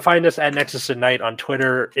that. You can find us at Nexus at Night on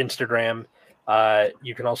Twitter, Instagram.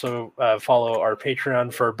 You can also follow our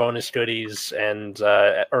Patreon for bonus goodies and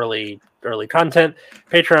early content.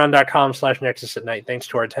 Patreon.com/Nexus at Night. Thanks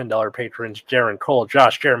to our $10 patrons, Darren, Cole,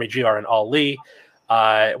 Josh, Jeremy, GR, and Ali.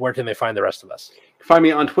 Where can they find the rest of us? Find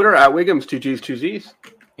me on Twitter at Wiggums, 2Gs.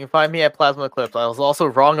 You can find me at Plasma Eclipse. I was also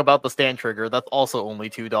wrong about the stand trigger. That's also only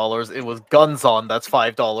 $2. It was Guns On. That's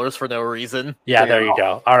 $5 for no reason. Yeah, there you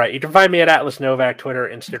go. All right. You can find me at Atlas Novak, Twitter,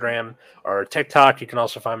 Instagram, or TikTok. You can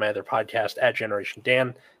also find my other podcast at Generation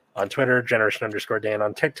Dan on Twitter, Generation_Dan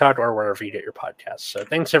on TikTok, or wherever you get your podcasts. So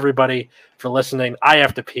thanks, everybody, for listening. I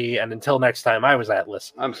have to pee, and until next time, I was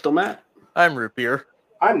Atlas. I'm still Matt. I'm Root Beer.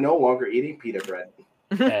 I'm no longer eating pita bread.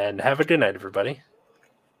 And have a good night, everybody.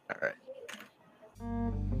 All right.